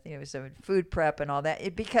dishes, and I think it was doing food prep and all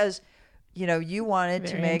that. Because, you wanted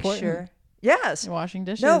Very to make important. sure. Yes. Washing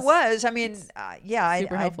dishes. No, it was. I mean,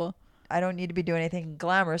 Super helpful. I don't need to be doing anything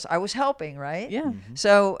glamorous. I was helping, right? Yeah.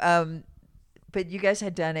 So, but you guys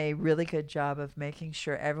had done a really good job of making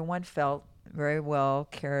sure everyone felt very well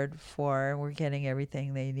cared for. We're getting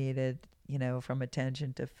everything they needed, from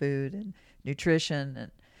attention to food and nutrition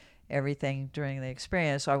and everything during the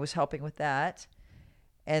experience. So I was helping with that.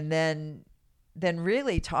 And then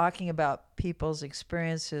really talking about people's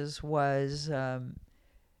experiences was, not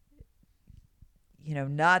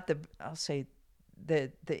I'll say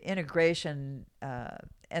the integration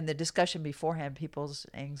and the discussion beforehand, people's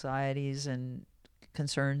anxieties and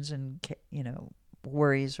concerns and,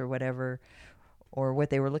 worries or whatever, or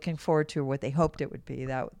what they were looking forward to, or what they hoped it would be.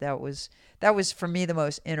 That was for me the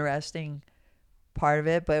most interesting part of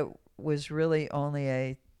it, but was really only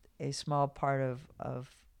a small part of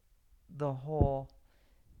the whole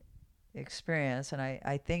experience. And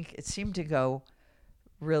I think it seemed to go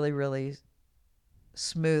really, really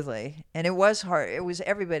smoothly. And it was hard. It was,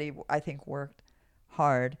 everybody, I think, worked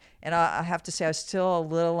hard. And I have to say, I was still a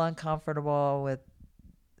little uncomfortable with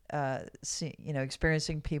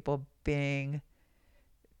experiencing people being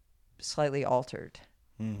slightly altered.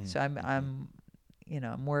 Mhm. So I'm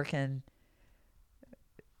working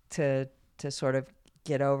to sort of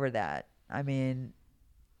get over that. I mean,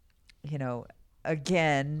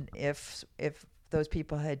 again, if those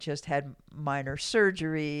people had just had minor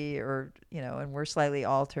surgery or, and were slightly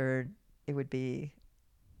altered, it would be,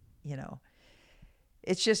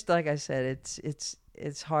 it's just like I said,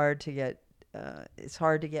 it's hard to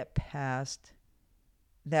get past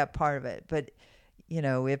that part of it. But,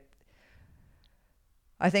 if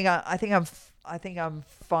I think I'm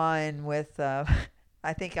fine with,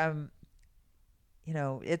 I think I'm,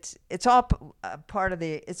 it's all part of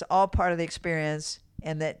the experience,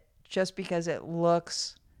 and that just because it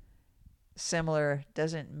looks similar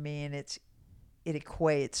doesn't mean it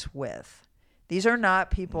equates with. These are not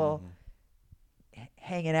people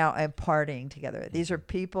hanging out and partying together. These are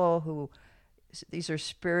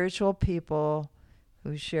spiritual people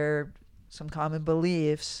who share some common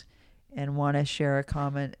beliefs and want to share a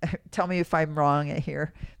common, tell me if I'm wrong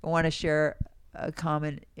here, but want to share a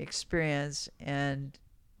common experience and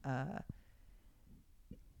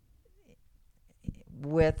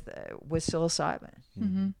with psilocybin.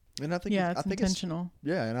 Mm-hmm. And I think Yeah, I it's think intentional.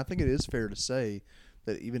 and I think it is fair to say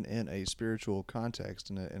that even in a spiritual context,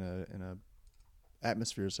 in a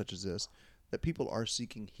atmosphere such as this, that people are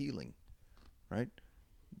seeking healing, right?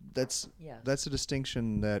 That's a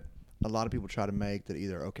distinction that a lot of people try to make, that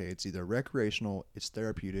it's either recreational, it's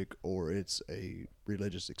therapeutic, or it's a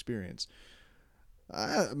religious experience.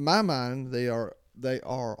 My mind, they are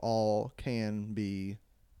all can be,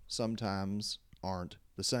 sometimes aren't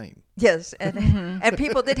the same. Yes, and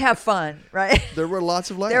people did have fun, right? There were lots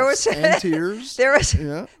of laughs There was and tears. There was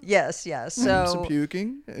Yeah. yes. So Some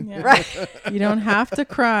puking. Yeah. right, You don't have to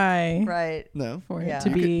cry right. No. for Yeah. it to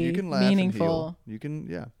You be you can laugh meaningful. And heal. You can,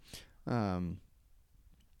 yeah.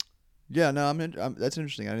 Yeah, no, that's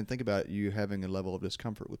interesting. I didn't think about you having a level of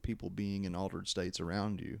discomfort with people being in altered states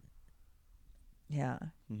around you. Yeah.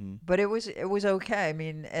 Mm-hmm. But it was okay. I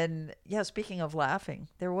mean, and yeah, speaking of laughing,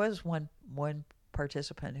 there was one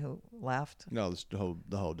participant who laughed No, the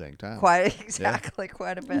whole dang time. quite a bit.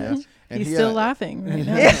 Yeah. And He's he, still laughing right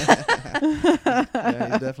now.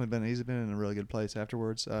 Yeah, he's been in a really good place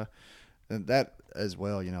afterwards. And that as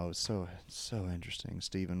well, is so interesting.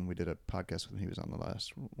 Stephen, we did a podcast with him. He was on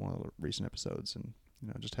one of the recent episodes, and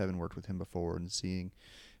just having worked with him before and seeing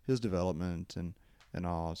his development and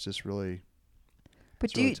all, it's just really.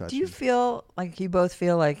 But really do you feel like you both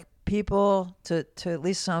feel like people, to at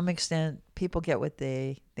least some extent, people get what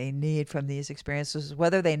they need from these experiences,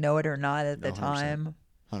 whether they know it or not at the 100%. time?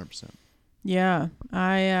 100%. Yeah,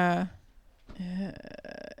 I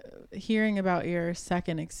hearing about your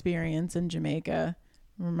second experience in Jamaica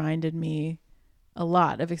reminded me a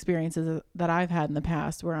lot of experiences that I've had in the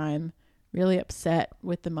past where I'm really upset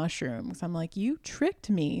with the mushrooms. I'm like, you tricked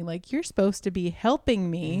me. Like, you're supposed to be helping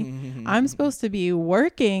me. I'm supposed to be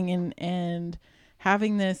working and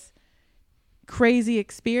having this crazy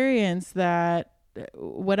experience that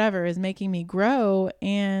whatever is making me grow.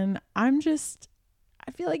 And I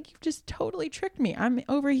feel like you've just totally tricked me. I'm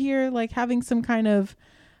over here like having some kind of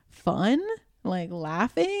fun, like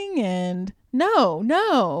laughing, and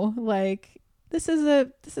no, like this is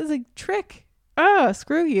a trick. Oh,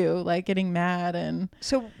 screw you, like getting mad. And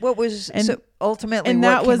So what was so ultimately and what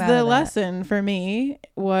that was came out the of that? lesson for me,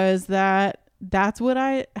 was that's what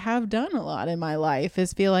I have done a lot in my life,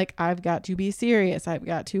 is feel like I've got to be serious. I've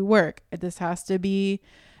got to work. This has to be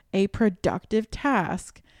a productive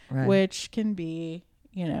task, Right. which can be,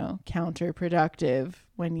 counterproductive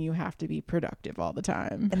when you have to be productive all the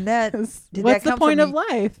time. And that 'Cause did what's that the come point from of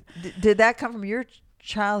life? Did that come from your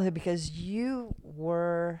childhood, because you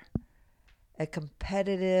were a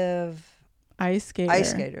competitive Ice skater.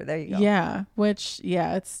 ice skater? There you go. Yeah,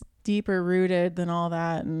 it's deeper rooted than all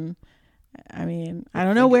that. And I mean, I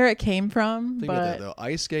don't know where it came from, Think about that but though.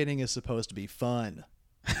 Ice skating is supposed to be fun.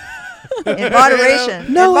 In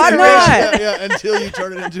moderation. No, In it's moderation. not. Yeah, until you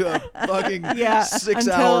turn it into a fucking yeah, 6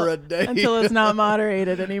 hour a day. until it's not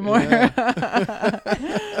moderated anymore.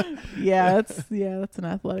 That's an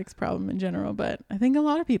athletics problem in general, but I think a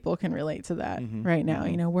lot of people can relate to that right now.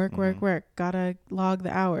 Work, gotta log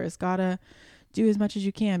the hours, gotta do as much as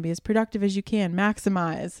you can, be as productive as you can,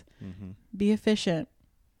 maximize, be efficient.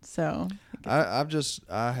 So I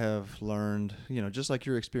have learned, just like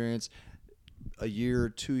your experience a year,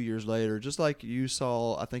 2 years later, just like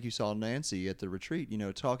I think you saw Nancy at the retreat,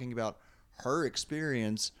 talking about her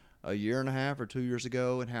experience a year and a half or 2 years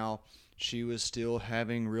ago, and how she was still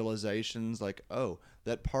having realizations like, oh,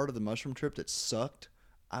 that part of the mushroom trip that sucked,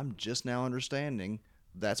 I'm just now understanding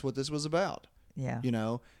that's what this was about. Yeah. You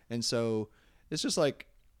know? And so it's just like,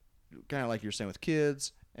 kind of like you're saying with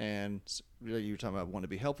kids, and you were talking about wanting to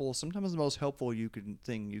be helpful. Sometimes the most helpful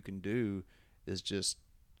thing you can do is just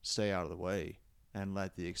stay out of the way and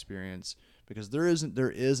let the experience, because there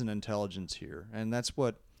is an intelligence here. And that's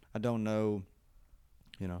what I don't know.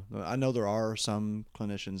 You know, I know there are some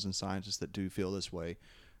clinicians and scientists that do feel this way.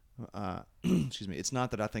 Excuse me. It's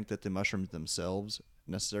not that I think that the mushrooms themselves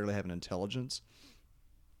necessarily have an intelligence.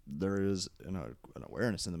 There is an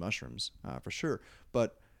awareness in the mushrooms, for sure.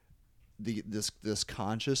 But this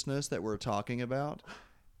consciousness that we're talking about,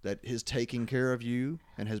 that is taking care of you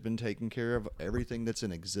and has been taking care of everything that's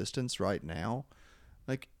in existence right now,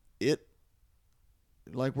 like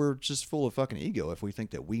we're just full of fucking ego if we think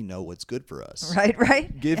that we know what's good for us.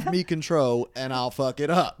 Right. Give me control and I'll fuck it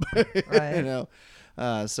up. Right. You know.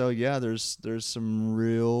 So yeah, there's some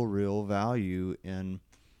real value in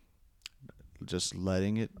just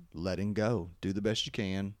letting go. Do the best you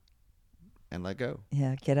can and let go.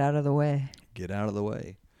 Yeah. Get out of the way. Get out of the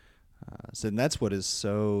way. So and that's what is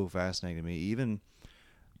so fascinating to me. Even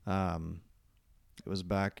it was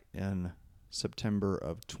back in September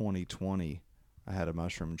of 2020, I had a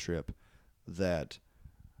mushroom trip that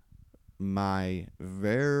my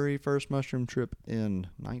very first mushroom trip in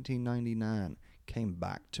 1999 came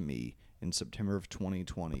back to me in September of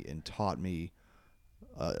 2020 and taught me,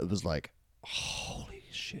 it was like, holy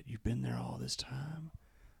shit, you've been there all this time?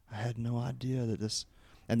 I had no idea that this...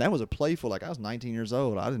 And that was a playful, like I was 19 years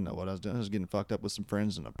old. I didn't know what I was doing. I was getting fucked up with some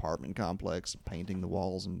friends in an apartment complex, painting the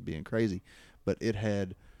walls and being crazy. But it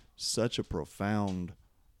had such a profound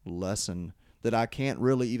lesson that I can't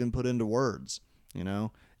really even put into words. You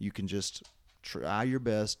know, you can just try your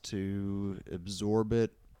best to absorb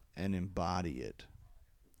it and embody it.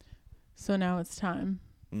 So now it's time.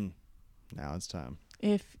 Now it's time.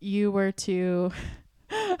 If you were to...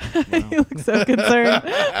 You look so concerned.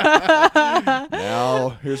 Now,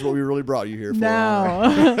 here's what we really brought you here for. Now,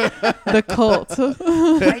 the cult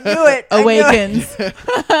I knew it. awakens.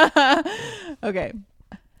 Okay.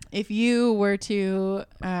 If you were to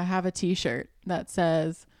have a T-shirt that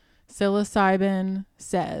says psilocybin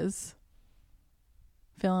says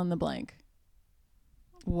fill in the blank,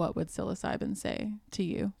 what would psilocybin say to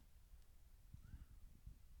you?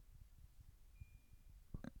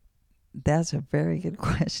 That's a very good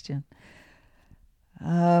question.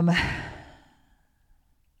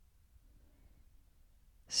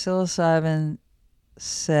 Psilocybin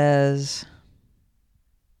says,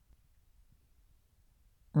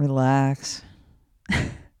 relax.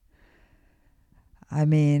 I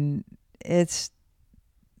mean, it's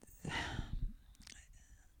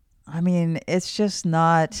just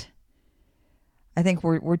not, I think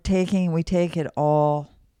we take it all,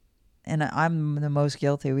 and I'm the most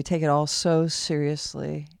guilty. We take it all so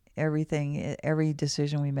seriously. Every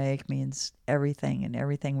decision we make means everything, and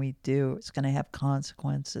everything we do is going to have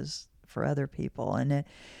consequences for other people. And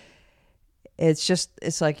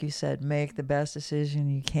it's like you said, make the best decision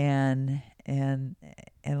you can and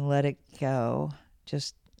let it go.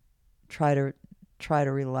 Just try to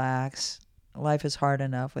relax. Life is hard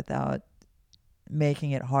enough without making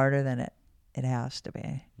it harder than it has to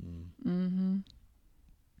be. Mm-hmm.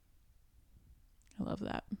 I love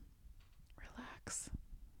that. Relax.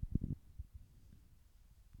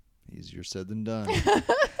 Easier said than done.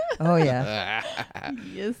 Oh yeah.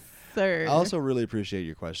 Yes, sir. I also really appreciate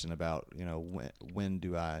your question about, when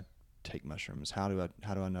do I take mushrooms? How do I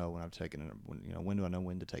know when I've taken it? When do I know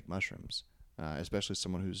when to take mushrooms? Especially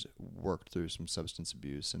someone who's worked through some substance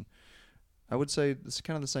abuse. And I would say it's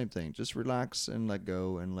kind of the same thing. Just relax and let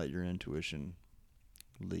go and let your intuition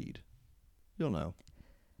lead. You'll know.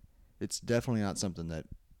 It's definitely not something that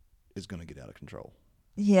is going to get out of control.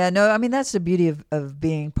 Yeah, no, I mean, that's the beauty of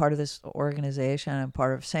being part of this organization and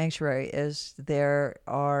part of Sanctuary is there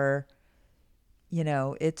are,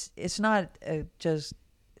 it's not just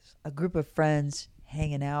a group of friends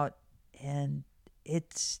hanging out, and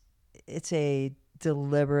it's a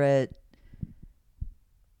deliberate,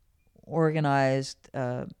 organized,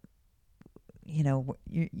 I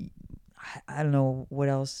don't know what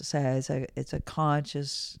else to say. It's a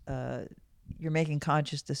conscious, you're making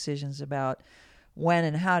conscious decisions about when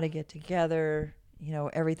and how to get together,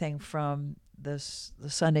 everything from the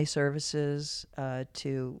Sunday services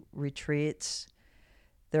to retreats.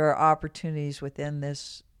 There are opportunities within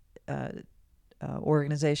this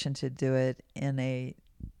organization to do it in a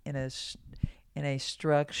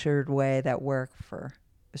structured way that work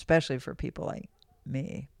especially for people like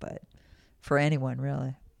me, but for anyone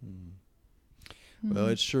really. Well,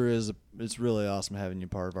 it sure is it's really awesome having you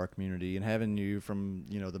part of our community and having you from,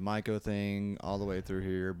 you know, the Myco thing all the way through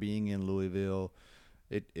here, being in Louisville.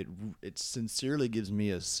 It sincerely gives me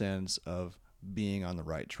a sense of being on the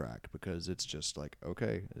right track, because it's just like,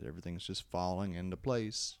 okay, everything's just falling into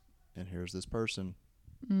place, and here's this person.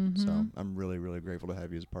 So I'm really, really grateful to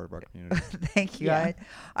have you as part of our community. Thank you. Yeah.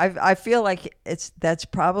 I feel like that's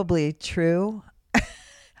probably true.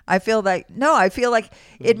 I feel like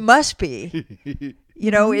it must be.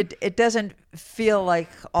 You know, it doesn't feel like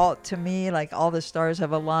to me like all the stars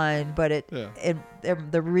have aligned, but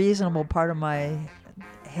the reasonable part of my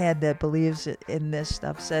head that believes in this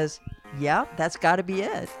stuff says, yeah, that's got to be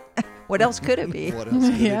it. What else could it be? What else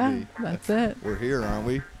could Yeah, it be? that's it. We're here, aren't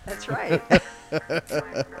we? That's right.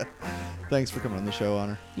 Thanks for coming on the show,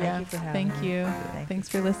 Honor. Yeah, you for having thank me. you. Thank Thanks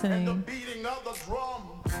for listening. beating of the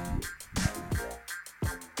drum.